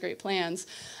all these great plans.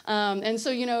 And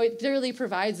so it really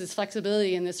provides this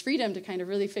flexibility and this freedom to kind of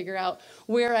really figure out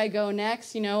where I go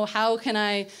next. How can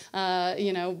I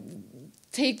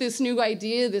take this new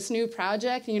idea, this new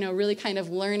project, really kind of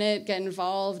learn it, get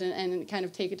involved, and kind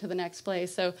of take it to the next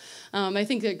place. So I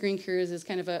think that Green Careers is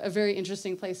kind of a very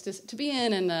interesting place to be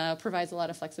in, and provides a lot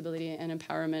of flexibility and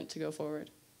empowerment to go forward.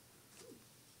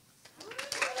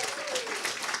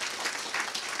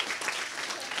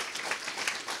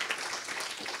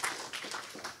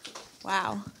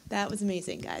 Wow, that was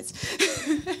amazing, guys.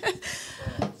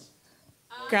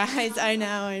 Guys, I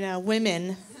know.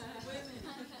 Women.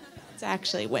 It's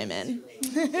actually women.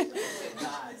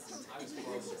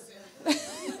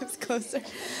 It's closer.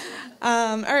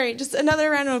 All right, just another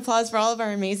round of applause for all of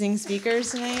our amazing speakers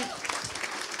tonight.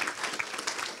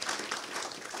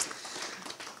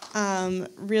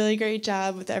 Really great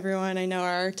job with everyone. I know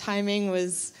our timing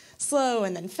was slow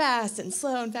and then fast and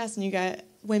slow and fast, and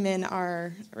women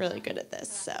are really good at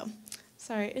this. So,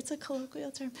 sorry, it's a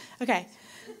colloquial term. Okay.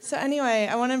 So anyway,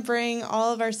 I want to bring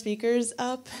all of our speakers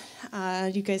up.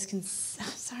 You guys can,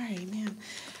 sorry, man.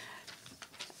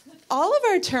 All of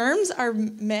our terms are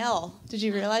male. Did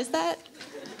you realize that?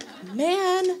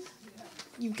 Man,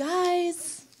 you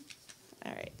guys.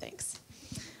 All right, thanks.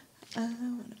 I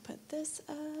want to put this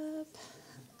up.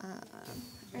 All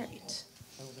right.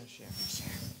 I'm going to share.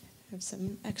 I have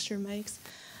some extra mics.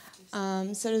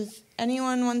 So if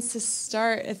anyone wants to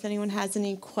start, if anyone has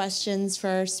any questions for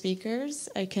our speakers,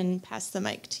 I can pass the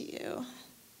mic to you.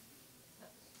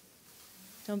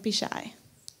 Don't be shy.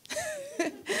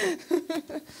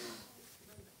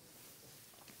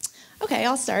 Okay,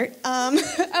 I'll start.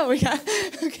 Oh, we got,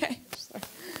 okay. Sorry.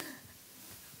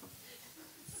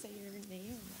 Say your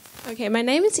name. Okay, my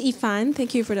name is Ifan.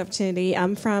 Thank you for the opportunity.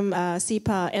 I'm from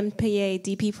SEPA MPA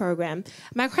DP program.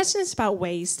 My question is about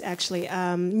waste, actually.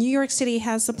 New York City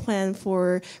has a plan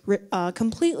for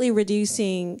completely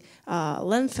reducing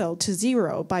landfill to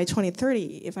zero by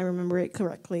 2030, if I remember it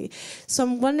correctly. So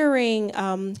I'm wondering,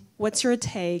 what's your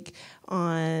take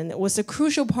on what's the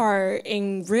crucial part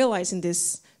in realizing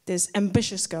this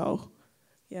ambitious goal?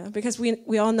 Yeah, because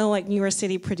we all know like New York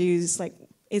City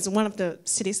is one of the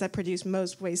cities that produce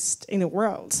most waste in the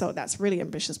world, so that's really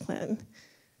ambitious plan.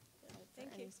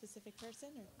 Thank you. Any specific person?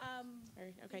 Or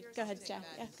okay, go ahead, Jack.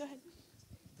 Yeah, go ahead.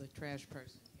 The trash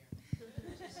person.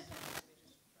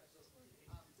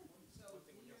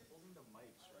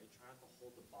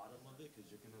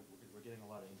 We're getting a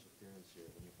lot of interference here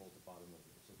when you hold the bottom of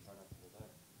it, so try not to hold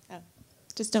that. Oh,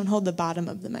 just don't hold the bottom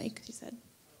of the mic, she said.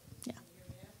 Yeah.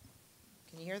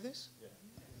 Can you hear this? Yeah.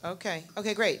 Okay.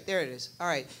 Okay, great. There it is. All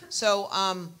right. So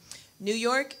New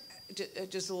York,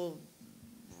 just a little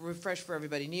refresh for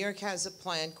everybody. New York has a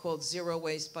plan called Zero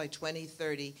Waste by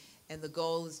 2030, and the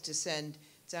goal is to send,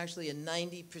 it's actually a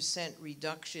 90%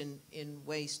 reduction in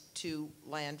waste to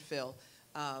landfill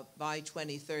by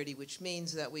 2030, which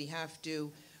means that we have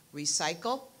to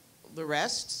recycle the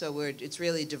rest. So it's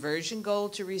really a diversion goal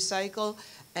to recycle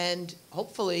and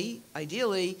hopefully,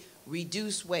 ideally,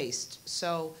 reduce waste.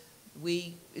 So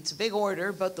it's a big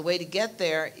order, but the way to get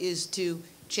there is to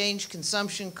change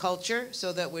consumption culture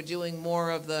so that we're doing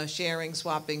more of the sharing,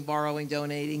 swapping, borrowing,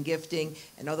 donating, gifting,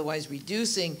 and otherwise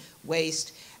reducing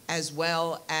waste, as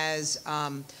well as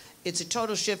it's a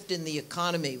total shift in the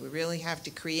economy. We really have to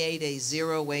create a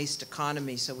zero waste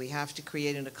economy. So we have to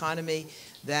create an economy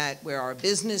where our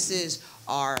businesses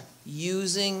are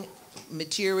using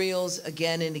materials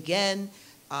again and again,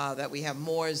 that we have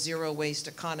more zero waste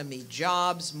economy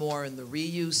jobs, more in the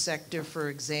reuse sector, for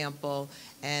example,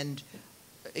 and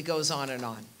it goes on and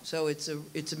on. So it's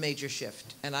a major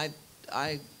shift, and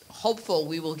I'm hopeful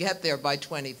we will get there by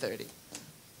 2030.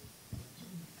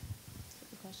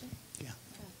 Question? Yeah.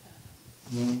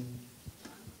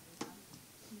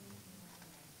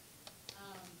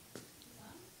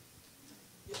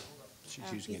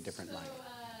 She's using a different mic.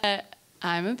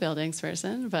 I'm a buildings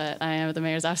person, but I am at the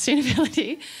Mayor's Office of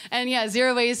Sustainability. And yeah,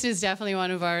 zero waste is definitely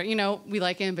one of our, we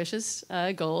like ambitious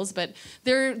goals, but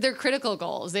they're critical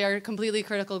goals. They are completely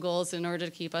critical goals in order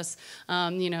to keep us,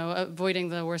 avoiding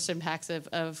the worst impacts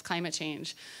of climate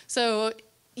change. So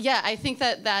yeah, I think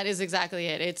that is exactly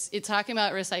it. It's talking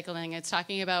about recycling. It's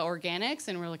talking about organics,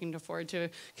 and we're looking forward to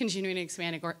continuing to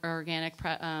expand organic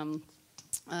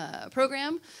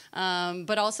program,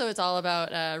 but also it's all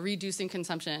about reducing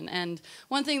consumption. And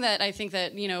one thing that I think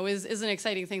that is an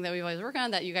exciting thing that we've always worked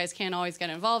on that you guys can always get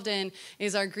involved in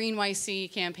is our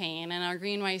GreenHomeNYC campaign. And our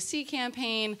GreenHomeNYC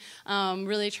campaign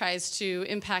really tries to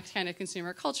impact kind of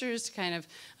consumer cultures to kind of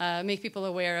make people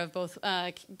aware of both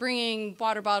bringing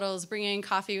water bottles, bringing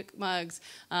coffee mugs,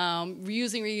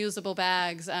 using reusable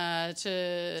bags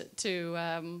to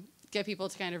get people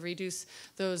to kind of reduce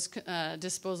those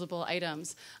disposable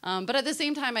items. But at the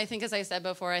same time, I think, as I said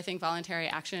before, I think voluntary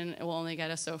action will only get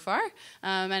us so far.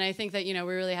 And I think that, we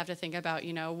really have to think about,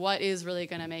 what is really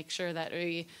going to make sure that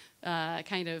we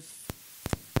kind of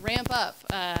ramp up,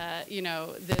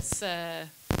 this,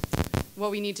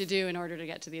 what we need to do in order to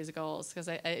get to these goals. Because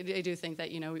I do think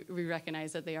that, we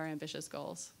recognize that they are ambitious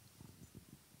goals.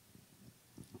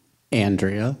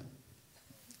 Andrea.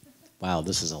 Wow,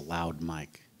 this is a loud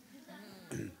mic.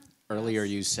 Earlier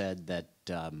you said that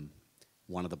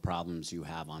one of the problems you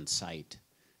have on site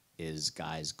is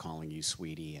guys calling you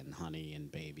sweetie and honey and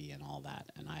baby and all that.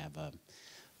 And I have a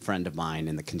friend of mine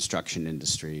in the construction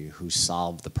industry who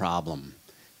solved the problem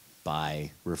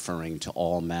by referring to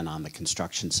all men on the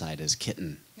construction site as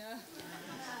kitten.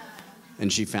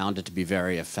 And she found it to be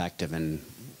very effective. And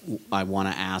I want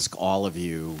to ask all of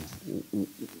you,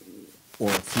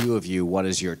 or a few of you, what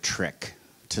is your trick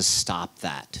to stop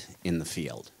that in the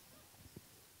field?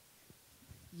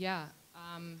 Yeah.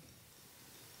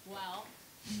 Well,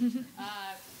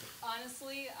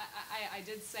 honestly, I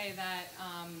did say that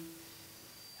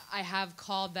I have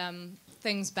called them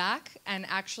things back, and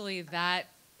actually that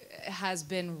has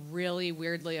been really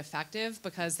weirdly effective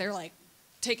because they're like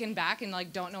taken back and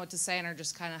like don't know what to say and are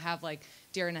just kind of have like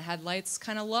deer in the headlights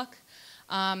kind of look.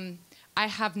 I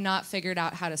have not figured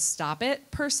out how to stop it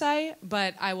per se,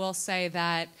 but I will say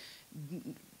that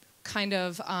kind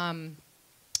of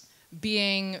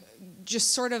being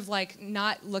just sort of like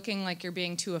not looking like you're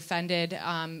being too offended,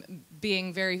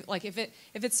 being very, like, if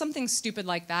it's something stupid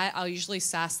like that, I'll usually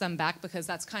sass them back, because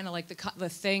that's kind of like the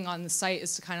thing on the site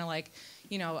is to kind of like,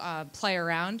 you know, play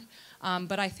around.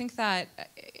 But I think that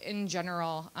in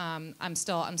general, I'm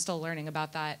still learning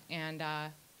about that, and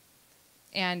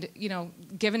you know,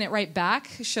 giving it right back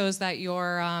shows that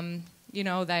you're you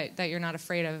know, that you're not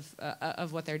afraid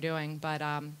of what they're doing. But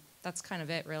that's kind of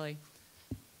it, really.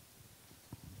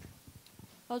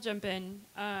 I'll jump in.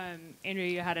 Andrea,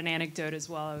 you had an anecdote as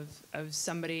well of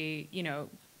somebody, you know,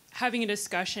 having a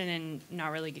discussion and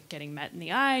not really getting met in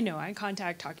the eye, no eye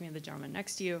contact, talking to the gentleman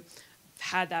next to you. I've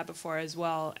had that before as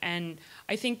well. And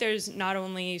I think there's not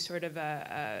only sort of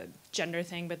a gender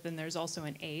thing, but then there's also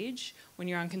an age. When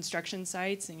you're on construction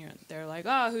sites and they're like,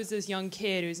 oh, who's this young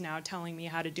kid who's now telling me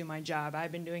how to do my job?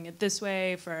 I've been doing it this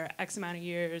way for X amount of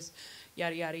years,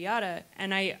 yada, yada, yada.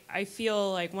 And I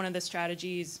feel like one of the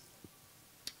strategies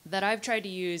that I've tried to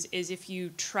use is, if you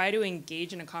try to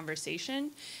engage in a conversation,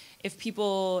 if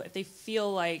they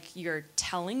feel like you're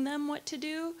telling them what to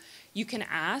do, you can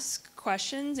ask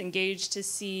questions, engage to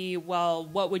see, well,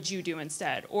 what would you do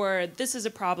instead? Or this is a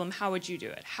problem, how would you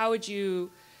do it? How would you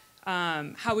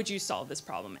solve this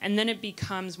problem? And then it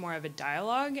becomes more of a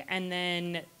dialogue, and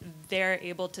then they're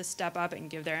able to step up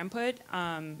and give their input,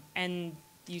 and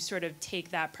you sort of take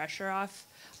that pressure off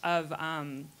of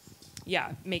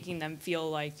making them feel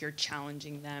like you're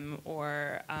challenging them,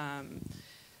 or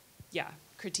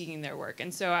critiquing their work.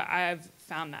 And so I've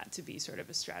found that to be sort of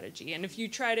a strategy. And if you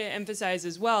try to emphasize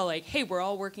as well, like, hey, we're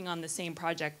all working on the same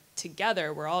project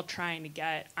together, we're all trying to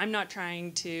I'm not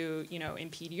trying to, you know,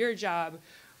 impede your job,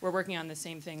 we're working on the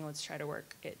same thing, let's try to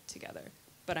work it together.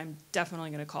 But I'm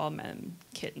definitely going to call men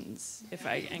kittens if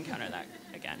I encounter that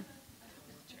again.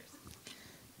 Cheers.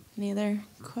 Any other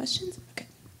questions? Okay.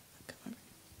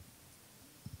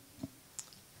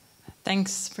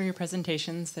 Thanks for your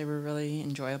presentations. They were really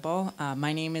enjoyable.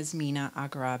 My name is Mina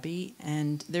Agarabi,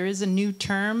 and there is a new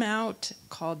term out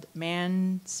called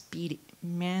manspeating,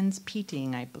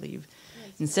 I believe.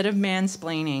 Instead of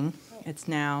mansplaining, it's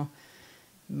now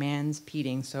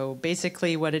manspeating. So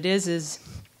basically what it is,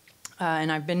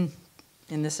 and I've been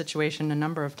in this situation a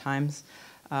number of times,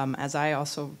 as I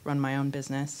also run my own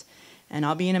business, and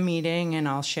I'll be in a meeting and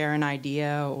I'll share an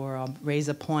idea or I'll raise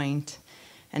a point,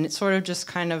 and it sort of just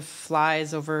kind of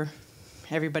flies over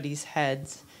everybody's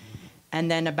heads.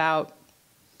 And then about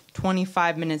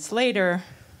 25 minutes later,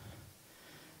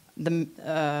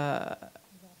 a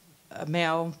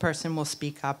male person will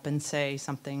speak up and say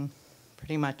something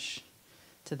pretty much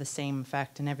to the same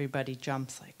effect, and everybody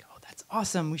jumps like, oh, that's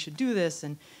awesome, we should do this.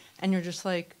 And you're just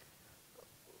like,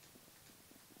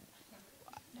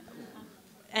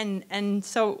 and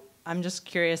so I'm just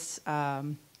curious,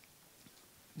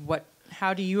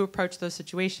 how do you approach those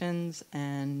situations,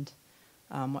 and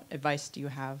what advice do you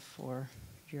have for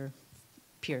your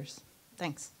peers?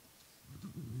 Thanks.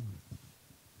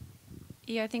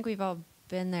 Yeah, I think we've all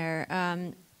been there.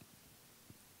 I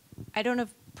don't know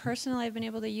if personally I've been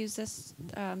able to use this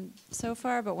so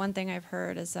far, but one thing I've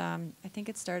heard is, I think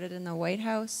it started in the White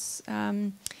House.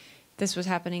 This was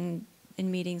happening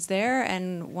in meetings there,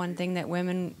 and one thing that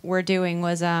women were doing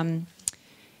was,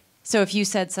 so if you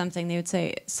said something, they would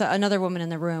say, so another woman in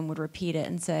the room would repeat it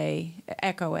and say,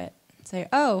 echo it, say,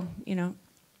 oh, you know,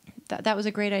 that was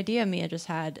a great idea Mia just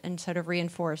had, and sort of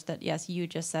reinforce that, yes, you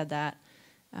just said that.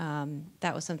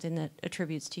 That was something that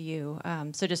attributes to you.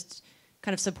 So just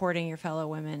kind of supporting your fellow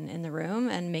women in the room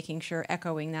and making sure,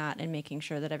 echoing that, and making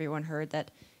sure that everyone heard that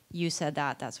you said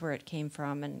that, that's where it came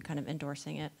from, and kind of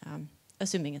endorsing it,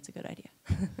 assuming it's a good idea.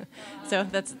 So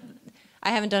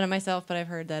I haven't done it myself, but I've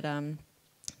heard that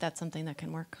that's something that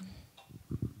can work.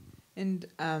 And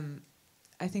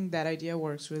I think that idea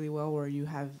works really well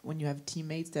when you have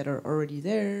teammates that are already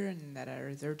there and that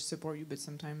are there to support you, but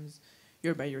sometimes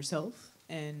you're by yourself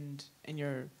and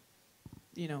you're,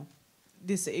 you know,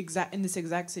 in this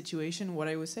exact situation, what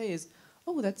I would say is,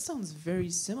 oh, that sounds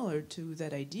very similar to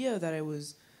that idea that I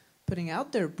was putting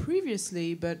out there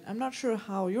previously, but I'm not sure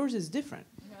how yours is different.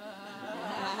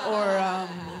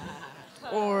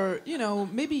 Or you know,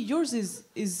 maybe yours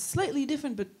is slightly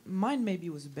different, but mine maybe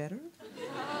was better.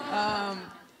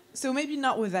 So maybe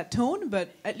not with that tone, but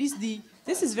at least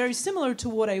this is very similar to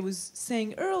what I was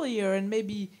saying earlier, and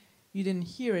maybe you didn't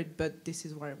hear it, but this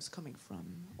is where I was coming from.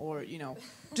 Or, you know,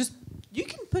 just you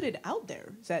can put it out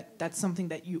there that that's something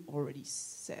that you already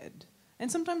said. And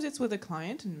sometimes it's with a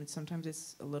client, and sometimes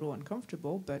it's a little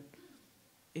uncomfortable, but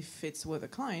if it's with a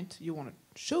client, you want to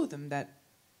show them that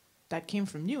came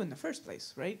from you in the first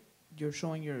place, right? You're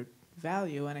showing your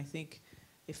value, and I think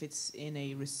if it's in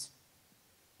a,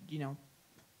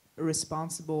 a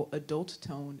responsible adult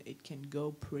tone, it can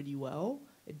go pretty well.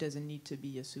 It doesn't need to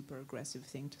be a super aggressive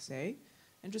thing to say.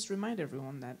 And just remind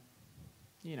everyone that,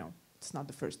 you know, it's not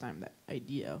the first time that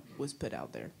idea was put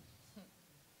out there. I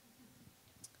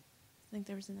think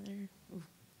there was another. Ooh.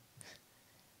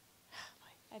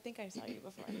 I think I saw you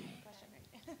before.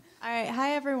 All right.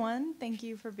 Hi, everyone. Thank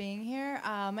you for being here.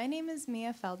 My name is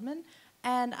Mia Feldman,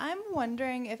 and I'm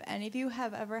wondering if any of you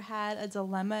have ever had a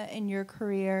dilemma in your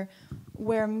career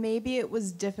where maybe it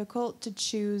was difficult to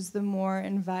choose the more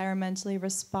environmentally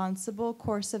responsible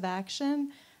course of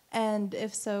action. And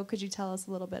if so, could you tell us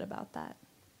a little bit about that?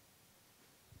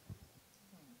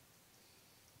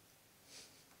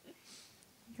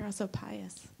 You're also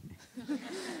pious.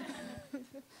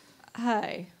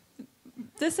 Hi.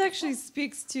 This actually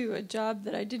speaks to a job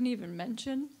that I didn't even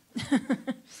mention.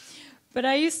 But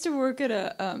I used to work at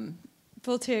a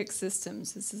Voltaic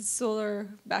Systems. This is a solar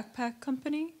backpack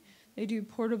company. They do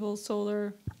portable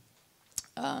solar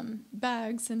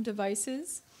bags and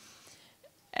devices.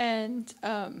 And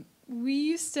we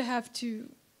used to have to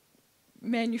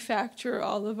manufacture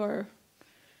all of our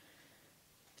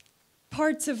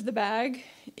parts of the bag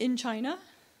in China.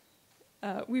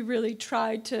 We really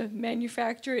tried to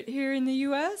manufacture it here in the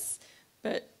US,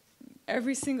 but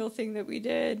every single thing that we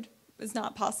did was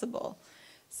not possible.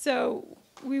 So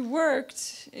we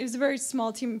worked, it was a very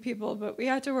small team of people, but we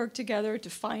had to work together to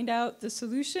find out the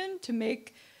solution to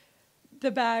make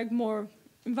the bag more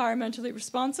environmentally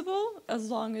responsible, as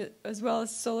well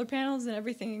as solar panels and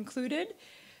everything included.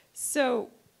 So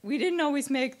we didn't always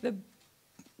make the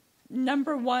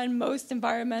 #1 most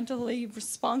environmentally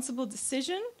responsible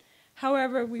decision.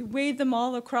 However, we weighed them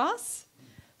all across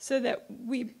so that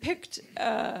we picked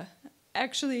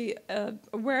actually a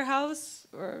warehouse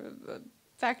or a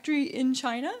factory in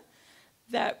China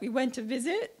that we went to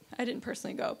visit. I didn't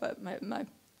personally go, but the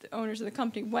owners of the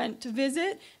company went to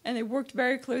visit, and they worked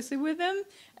very closely with them,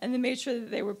 and they made sure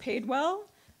that they were paid well.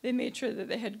 They made sure that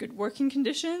they had good working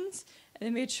conditions, and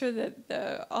they made sure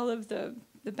that all of the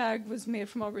bag was made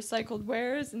from all recycled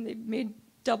wares, and they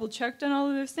double-checked on all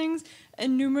of those things,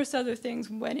 and numerous other things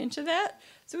went into that.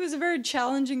 So it was a very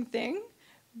challenging thing,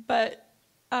 but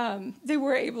they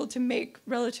were able to make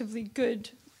relatively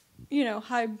good,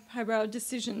 highbrow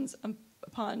decisions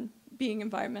upon being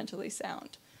environmentally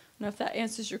sound. I don't know if that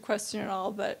answers your question at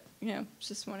all, but it's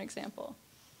just one example.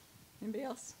 Anybody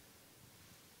else?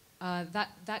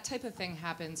 That type of thing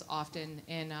happens often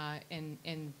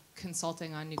in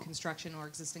consulting on new construction or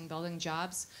existing building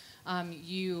jobs.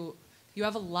 You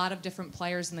have a lot of different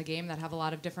players in the game that have a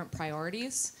lot of different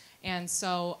priorities. And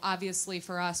so obviously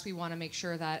for us, we want to make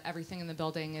sure that everything in the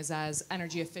building is as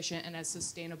energy efficient and as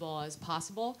sustainable as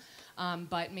possible.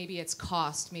 But maybe it's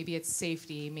cost, maybe it's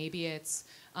safety, maybe it's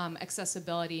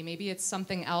accessibility, maybe it's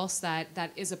something else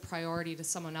that is a priority to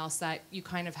someone else that you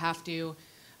kind of have to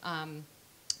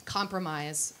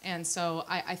compromise. And so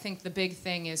I think the big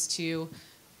thing is to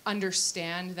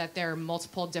understand that there are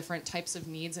multiple different types of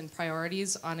needs and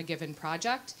priorities on a given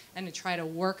project, and to try to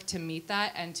work to meet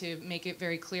that and to make it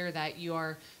very clear that you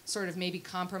are sort of maybe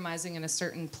compromising in a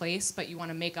certain place, but you want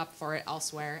to make up for it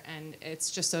elsewhere, and it's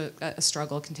just a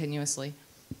struggle continuously.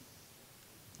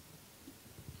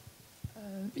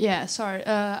 Yeah, sorry.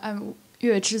 I'm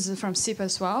Yue Zhizi from SIP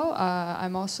as well.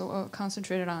 I'm also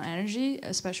concentrated on energy,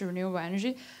 especially renewable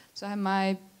energy. So I have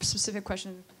my specific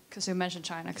question, because you mentioned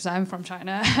China, because I'm from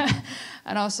China.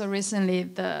 And also recently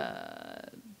the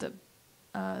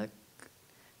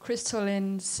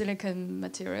crystalline silicon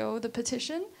material, the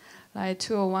petition, like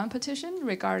 201 petition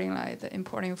regarding like the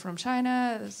importing from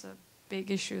China. There's a big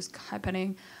issues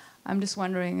happening. I'm just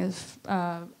wondering if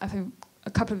I think a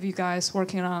couple of you guys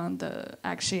working on the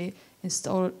actually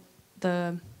install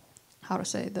the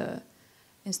the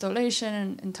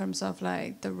installation in terms of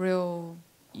like the real,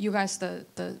 you guys the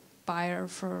buyer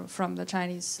from the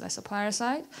Chinese supplier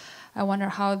side. I wonder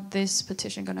how this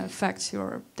petition going to affect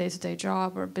your day-to-day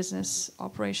job or business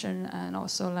operation, and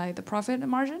also like the profit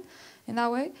margin in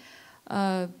that way.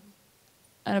 And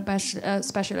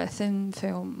especially like thin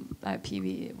film like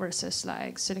PV versus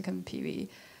like silicon PV.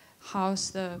 How's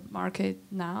the market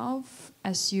now?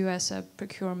 As you as a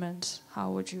procurement, how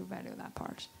would you value that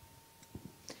part?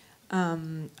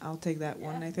 I'll take that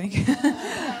one, I think.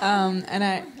 And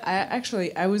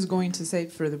I was going to say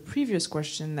for the previous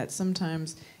question that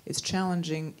sometimes it's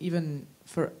challenging even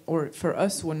for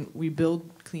us when we build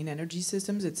clean energy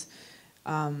systems. It's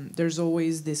there's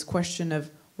always this question of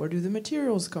where do the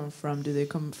materials come from? Do they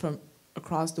come from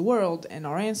across the world? And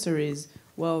our answer is,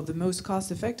 well, the most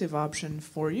cost-effective option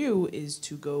for you is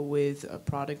to go with a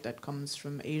product that comes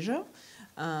from Asia.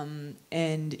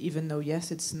 And even though,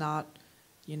 yes, it's not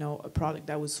you know, a product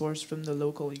that was sourced from the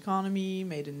local economy,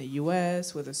 made in the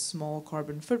US with a small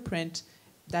carbon footprint,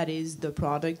 that is the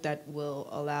product that will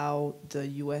allow the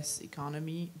US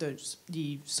economy,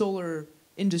 the solar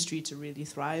industry to really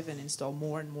thrive and install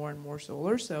more and more and more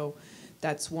solar. So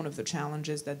that's one of the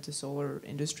challenges that the solar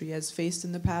industry has faced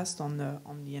in the past on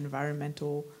the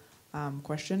environmental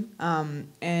question.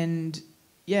 And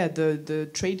yeah, the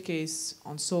trade case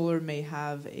on solar may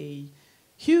have a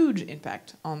huge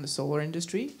impact on the solar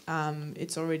industry.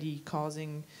 It's already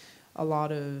causing a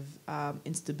lot of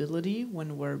instability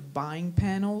when we're buying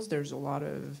panels. There's a lot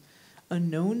of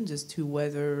unknowns as to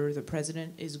whether the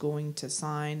president is going to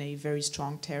sign a very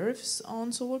strong tariffs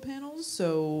on solar panels.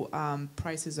 So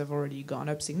prices have already gone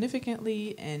up significantly,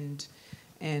 and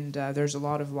there's a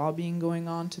lot of lobbying going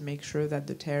on to make sure that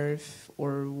the tariff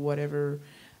or whatever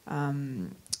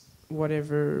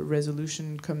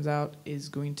resolution comes out is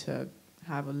going to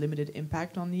have a limited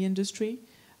impact on the industry.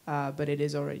 But it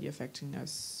is already affecting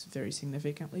us very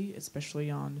significantly, especially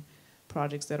on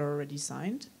projects that are already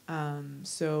signed.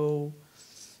 So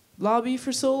lobby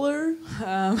for solar.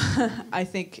 I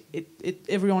think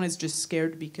everyone is just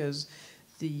scared because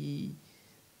the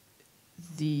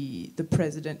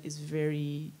president is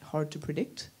very hard to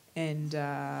predict, and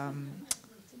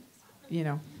you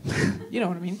know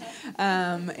what I mean.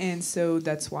 And so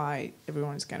that's why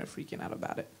everyone is kind of freaking out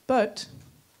about it. But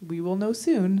we will know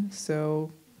soon.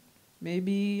 So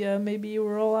maybe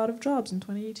we're all out of jobs in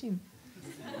 2018.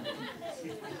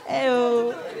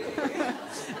 Ew.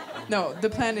 No, the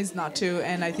plan is not to,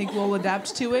 and I think we'll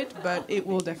adapt to it, but it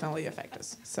will definitely affect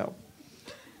us. So.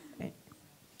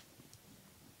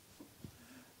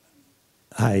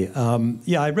 Hi.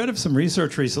 Yeah, I read of some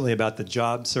research recently about the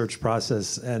job search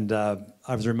process, and I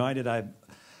was reminded, a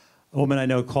woman I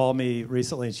know called me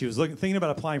recently, and she was thinking about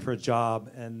applying for a job,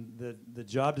 and the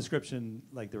job description,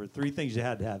 like there were 3 things you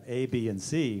had to have, A, B, and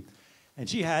C. And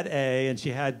she had A, and she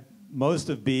had most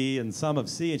of B and some of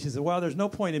C, and she said, well, there's no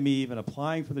point in me even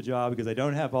applying for the job because I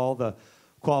don't have all the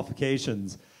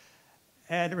qualifications.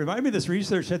 And it reminded me of this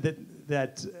research said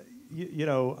that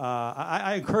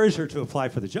I encourage her to apply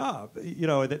for the job. You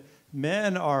know, that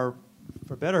men are,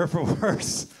 for better or for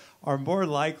worse, are more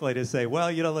likely to say,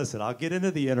 well, listen, I'll get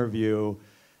into the interview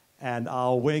and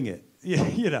I'll wing it,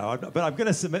 but I'm going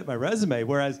to submit my resume,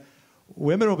 whereas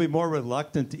women will be more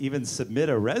reluctant to even submit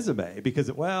a resume because,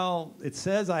 it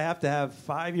says I have to have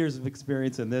 5 years of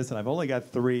experience in this, and I've only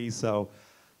got 3, so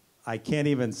I can't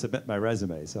even submit my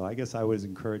resume. So I guess I would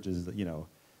encourage is that,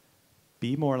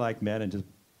 be more like men and just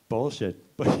bullshit.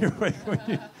 But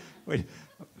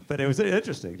it was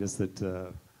interesting, just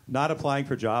that not applying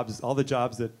for jobs, all the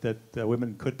jobs that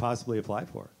women could possibly apply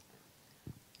for.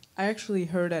 I actually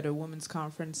heard at a women's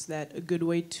conference that a good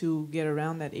way to get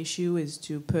around that issue is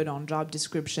to put on job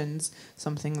descriptions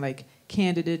something like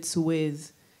candidates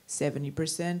with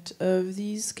 70% of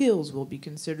these skills will be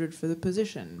considered for the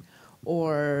position,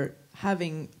 or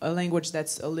having a language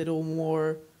that's a little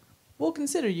more, we'll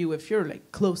consider you if you're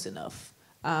like close enough,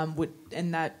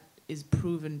 and that is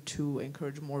proven to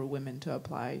encourage more women to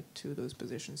apply to those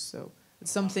positions. So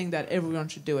it's something that everyone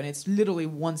should do, and it's literally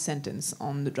 1 sentence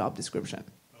on the job description.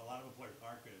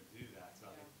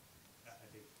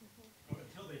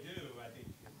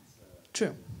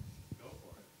 True. Go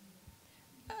for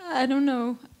it. I don't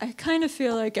know. I kind of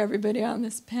feel like everybody on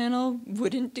this panel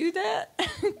wouldn't do that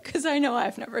because I know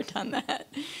I've never done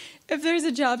that. If there's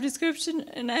a job description,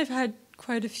 and I've had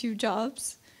quite a few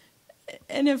jobs,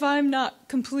 and if I'm not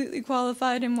completely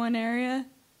qualified in one area,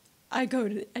 I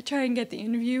try and get the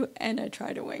interview and I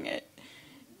try to wing it.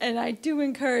 And I do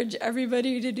encourage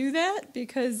everybody to do that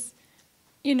because,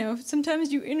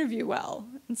 sometimes you interview well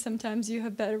and sometimes you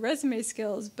have better resume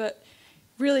skills, but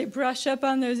really brush up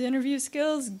on those interview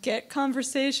skills, get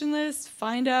conversationalists,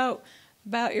 find out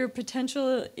about your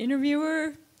potential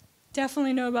interviewer,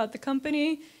 definitely know about the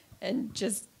company, and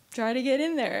just try to get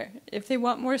in there. If they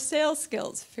want more sales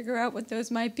skills, figure out what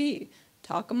those might be.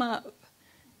 Talk them up.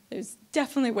 There's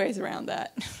definitely ways around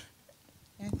that.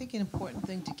 I think an important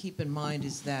thing to keep in mind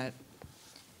is that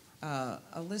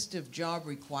a list of job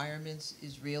requirements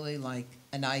is really like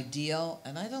an ideal,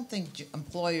 and I don't think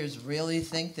employers really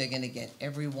think they're going to get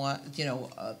everyone,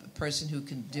 a person who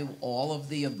can do all of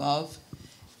the above.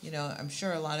 I'm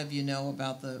sure a lot of you know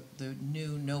about the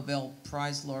new Nobel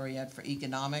Prize laureate for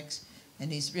economics,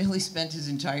 and he's really spent his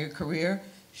entire career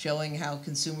showing how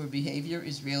consumer behavior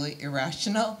is really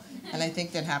irrational, and I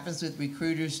think that happens with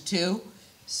recruiters too.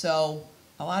 So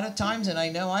a lot of times, and I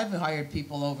know I've hired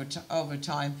people over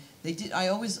time, I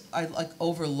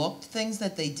overlooked things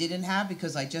that they didn't have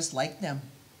because I just liked them.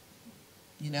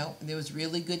 you know, and there was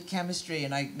really good chemistry,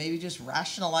 and I maybe just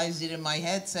rationalized it in my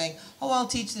head saying, oh, I'll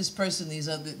teach this person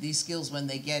these skills when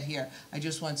they get here. I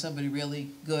just want somebody really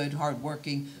good,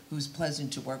 hardworking, who's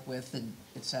pleasant to work with, and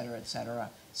et cetera, et cetera.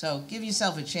 So give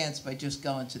yourself a chance by just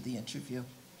going to the interview.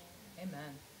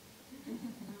 Amen.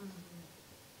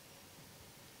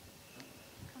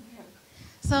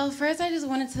 So first, I just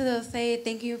wanted to say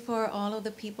thank you for all of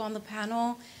the people on the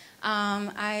panel.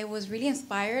 I was really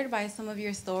inspired by some of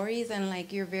your stories and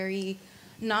like your very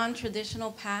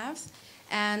non-traditional paths.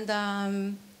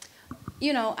 And,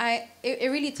 you know,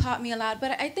 it really taught me a lot.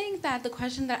 But I think that the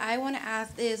question that I want to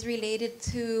ask is related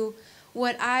to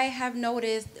what I have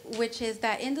noticed, which is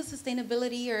that in the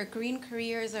sustainability or green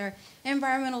careers or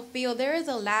environmental field, there is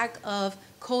a lack of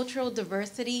cultural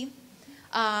diversity.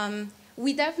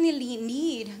 We definitely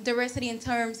need diversity in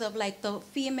terms of like the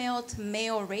female to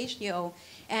male ratio.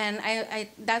 And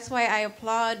that's why I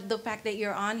applaud the fact that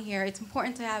you're on here. It's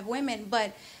important to have women,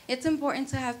 but it's important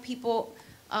to have people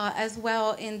as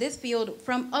well in this field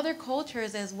from other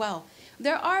cultures as well.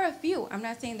 There are a few, I'm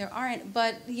not saying there aren't,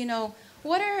 but you know,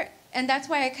 and that's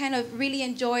why I kind of really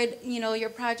enjoyed, you know, your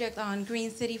project on Green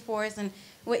City Forest and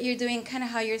what you're doing, kind of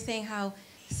how you're saying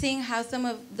seeing how some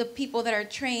of the people that are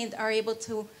trained are able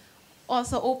to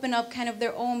also open up kind of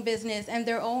their own business and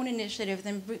their own initiatives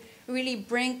and really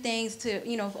bring things to,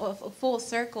 you know, a full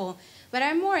circle. But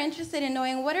I'm more interested in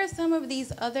knowing what are some of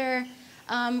these other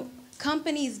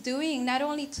companies doing, not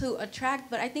only to attract,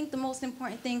 but I think the most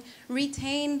important thing,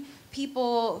 retain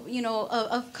people, you know,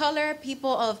 of color,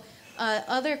 people of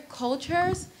other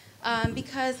cultures,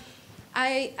 because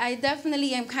I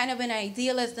definitely am kind of an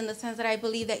idealist in the sense that I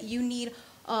believe that you need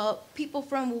people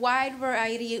from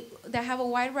that have a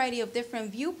wide variety of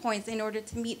different viewpoints in order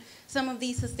to meet some of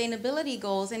these sustainability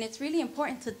goals. And it's really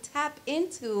important to tap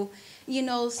into, you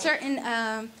know,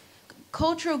 certain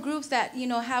cultural groups that, you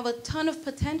know, have a ton of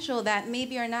potential that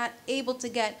maybe are not able to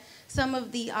get some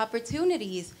of the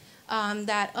opportunities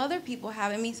that other people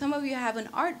have. I mean, some of you have an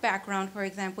art background, for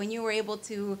example, and you were able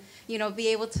to, you know, be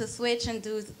able to switch and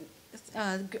do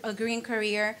a green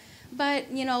career.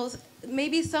 But, you know,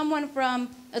 maybe someone from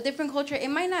a different culture, it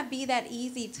might not be that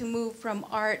easy to move from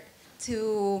art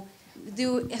to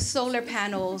do solar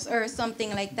panels or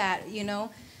something like that, you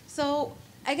know? So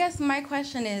I guess my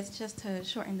question is, just to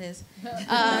shorten this,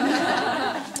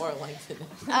 or lengthen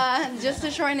it. just to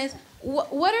shorten this,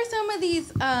 what are some of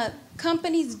these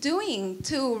companies doing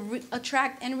to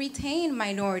attract and retain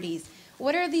minorities?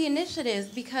 What are the initiatives?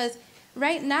 Because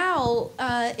right now,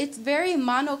 it's very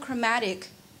monochromatic.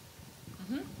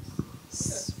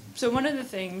 So one of the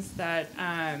things that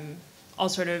I'll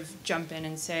sort of jump in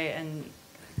and say and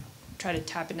try to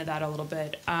tap into that a little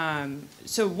bit.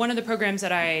 So one of the programs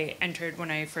that I entered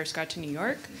when I first got to New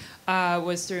York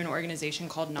was through an organization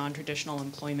called Non-Traditional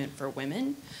Employment for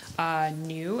Women,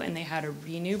 NEW, and they had a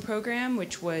Renew program,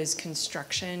 which was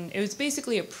construction. It was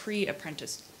basically a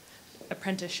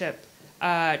apprenticeship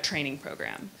training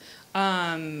program.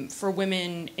 For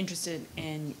women interested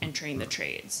in entering the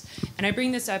trades. And I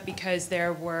bring this up because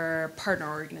there were partner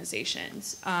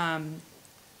organizations,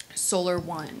 Solar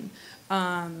One,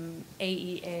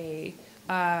 AEA,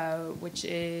 which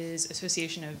is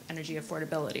Association of Energy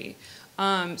Affordability.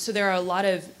 So there are a lot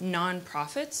of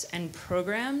nonprofits and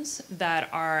programs that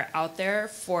are out there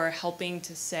for helping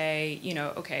to say, you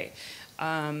know, okay,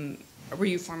 were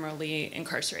you formerly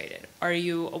incarcerated? Are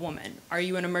you a woman? Are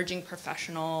you an emerging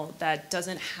professional that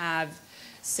doesn't have,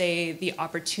 say, the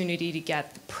opportunity to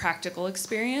get the practical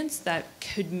experience that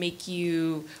could make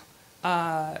you,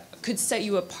 could set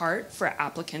you apart for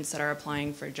applicants that are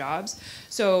applying for jobs?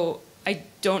 So I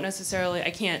can't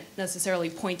necessarily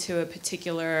point to a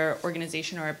particular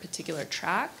organization or a particular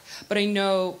track, but I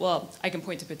know, well, I can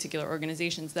point to particular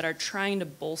organizations that are trying to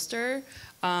bolster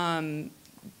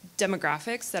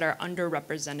demographics that are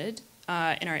underrepresented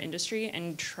in our industry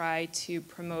and try to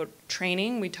promote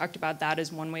training. We talked about that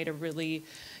as one way to really,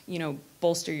 you know,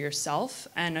 bolster yourself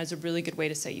and as a really good way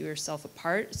to set yourself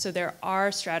apart. So there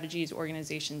are strategies,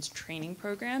 organizations, training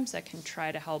programs that can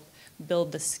try to help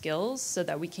build the skills so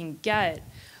that we can get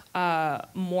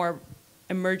more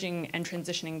emerging and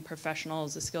transitioning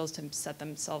professionals the skills to set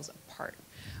themselves apart.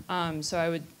 So I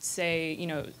would say, you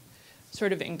know,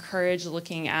 sort of encourage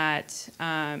looking at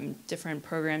different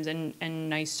programs, and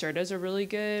NYSERDA is a really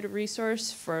good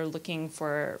resource for looking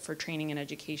for training and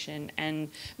education. And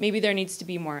maybe there needs to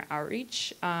be more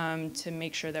outreach to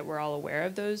make sure that we're all aware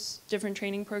of those different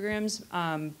training programs.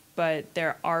 But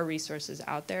there are resources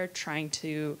out there trying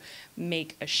to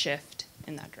make a shift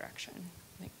in that direction.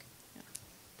 I think, yeah.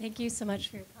 Thank you so much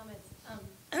for your comments.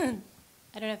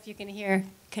 I don't know if you can hear.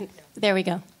 There we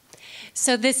go.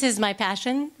 So this is my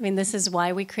passion. I mean, this is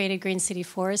why we created Green City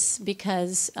Forests,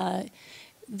 because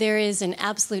there is an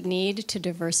absolute need to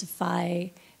diversify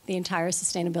the entire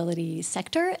sustainability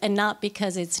sector, and not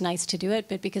because it's nice to do it,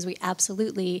 but because we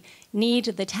absolutely need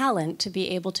the talent to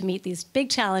be able to meet these big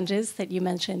challenges that you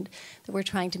mentioned that we're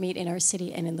trying to meet in our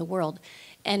city and in the world.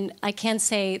 And I can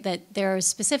say that there are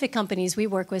specific companies we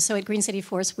work with. So at Green City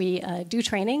Force, we do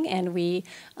training, and we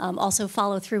also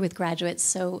follow through with graduates.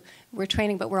 So we're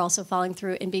training, but we're also following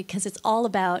through, and because it's all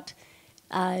about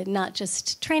not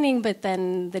just training, but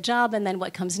then the job, and then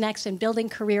what comes next, and building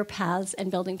career paths and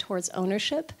building towards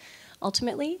ownership,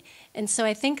 ultimately. And so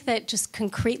I think that just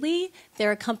concretely,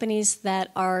 there are companies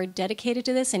that are dedicated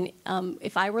to this. And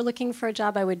if I were looking for a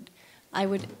job, I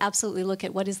would absolutely look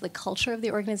at what is the culture of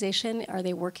the organization. Are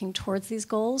they working towards these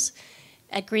goals?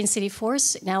 At Green City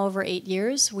Force, now over 8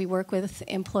 years, we work with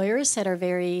employers that are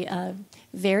very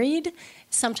varied.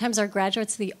 Sometimes our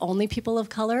graduates are the only people of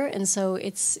color, and so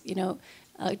it's,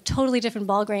 a totally different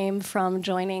ballgame from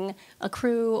joining a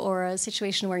crew or a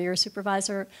situation where your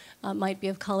supervisor might be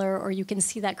of color, or you can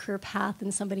see that career path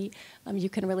in somebody you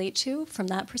can relate to from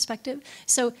that perspective.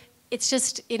 So it's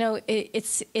just,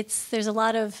 there's a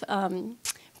lot of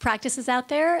practices out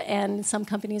there, and some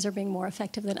companies are being more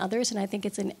effective than others, and I think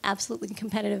it's an absolutely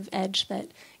competitive edge that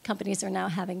companies are now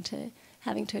having to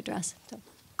address. So.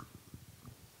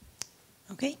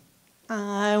 Okay.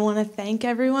 I want to thank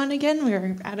everyone again.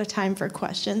 We're out of time for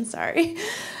questions, sorry.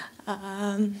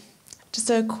 Just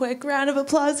a quick round of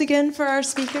applause again for our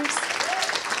speakers.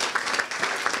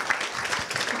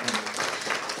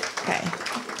 Okay.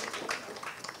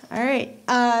 All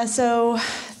right. So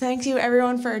thank you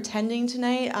everyone for attending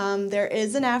tonight. There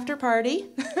is an after party.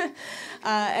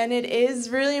 And it is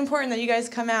really important that you guys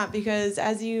come out, because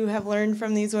as you have learned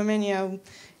from these women,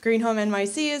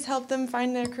 GreenHomeNYC has helped them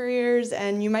find their careers,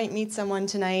 and you might meet someone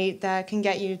tonight that can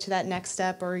get you to that next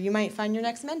step, or you might find your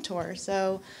next mentor.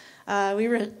 So we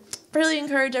really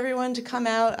encourage everyone to come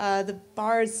out. The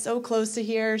bar is so close to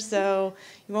here, so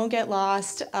you won't get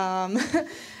lost.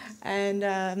 And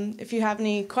if you have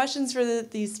any questions for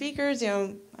these speakers,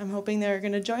 I'm hoping they're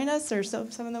going to join us, or some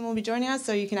of them will be joining us,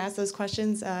 so you can ask those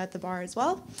questions at the bar as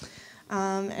well.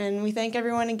 And we thank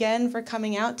everyone again for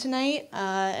coming out tonight,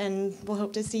 and we'll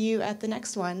hope to see you at the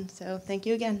next one. So thank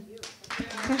you again.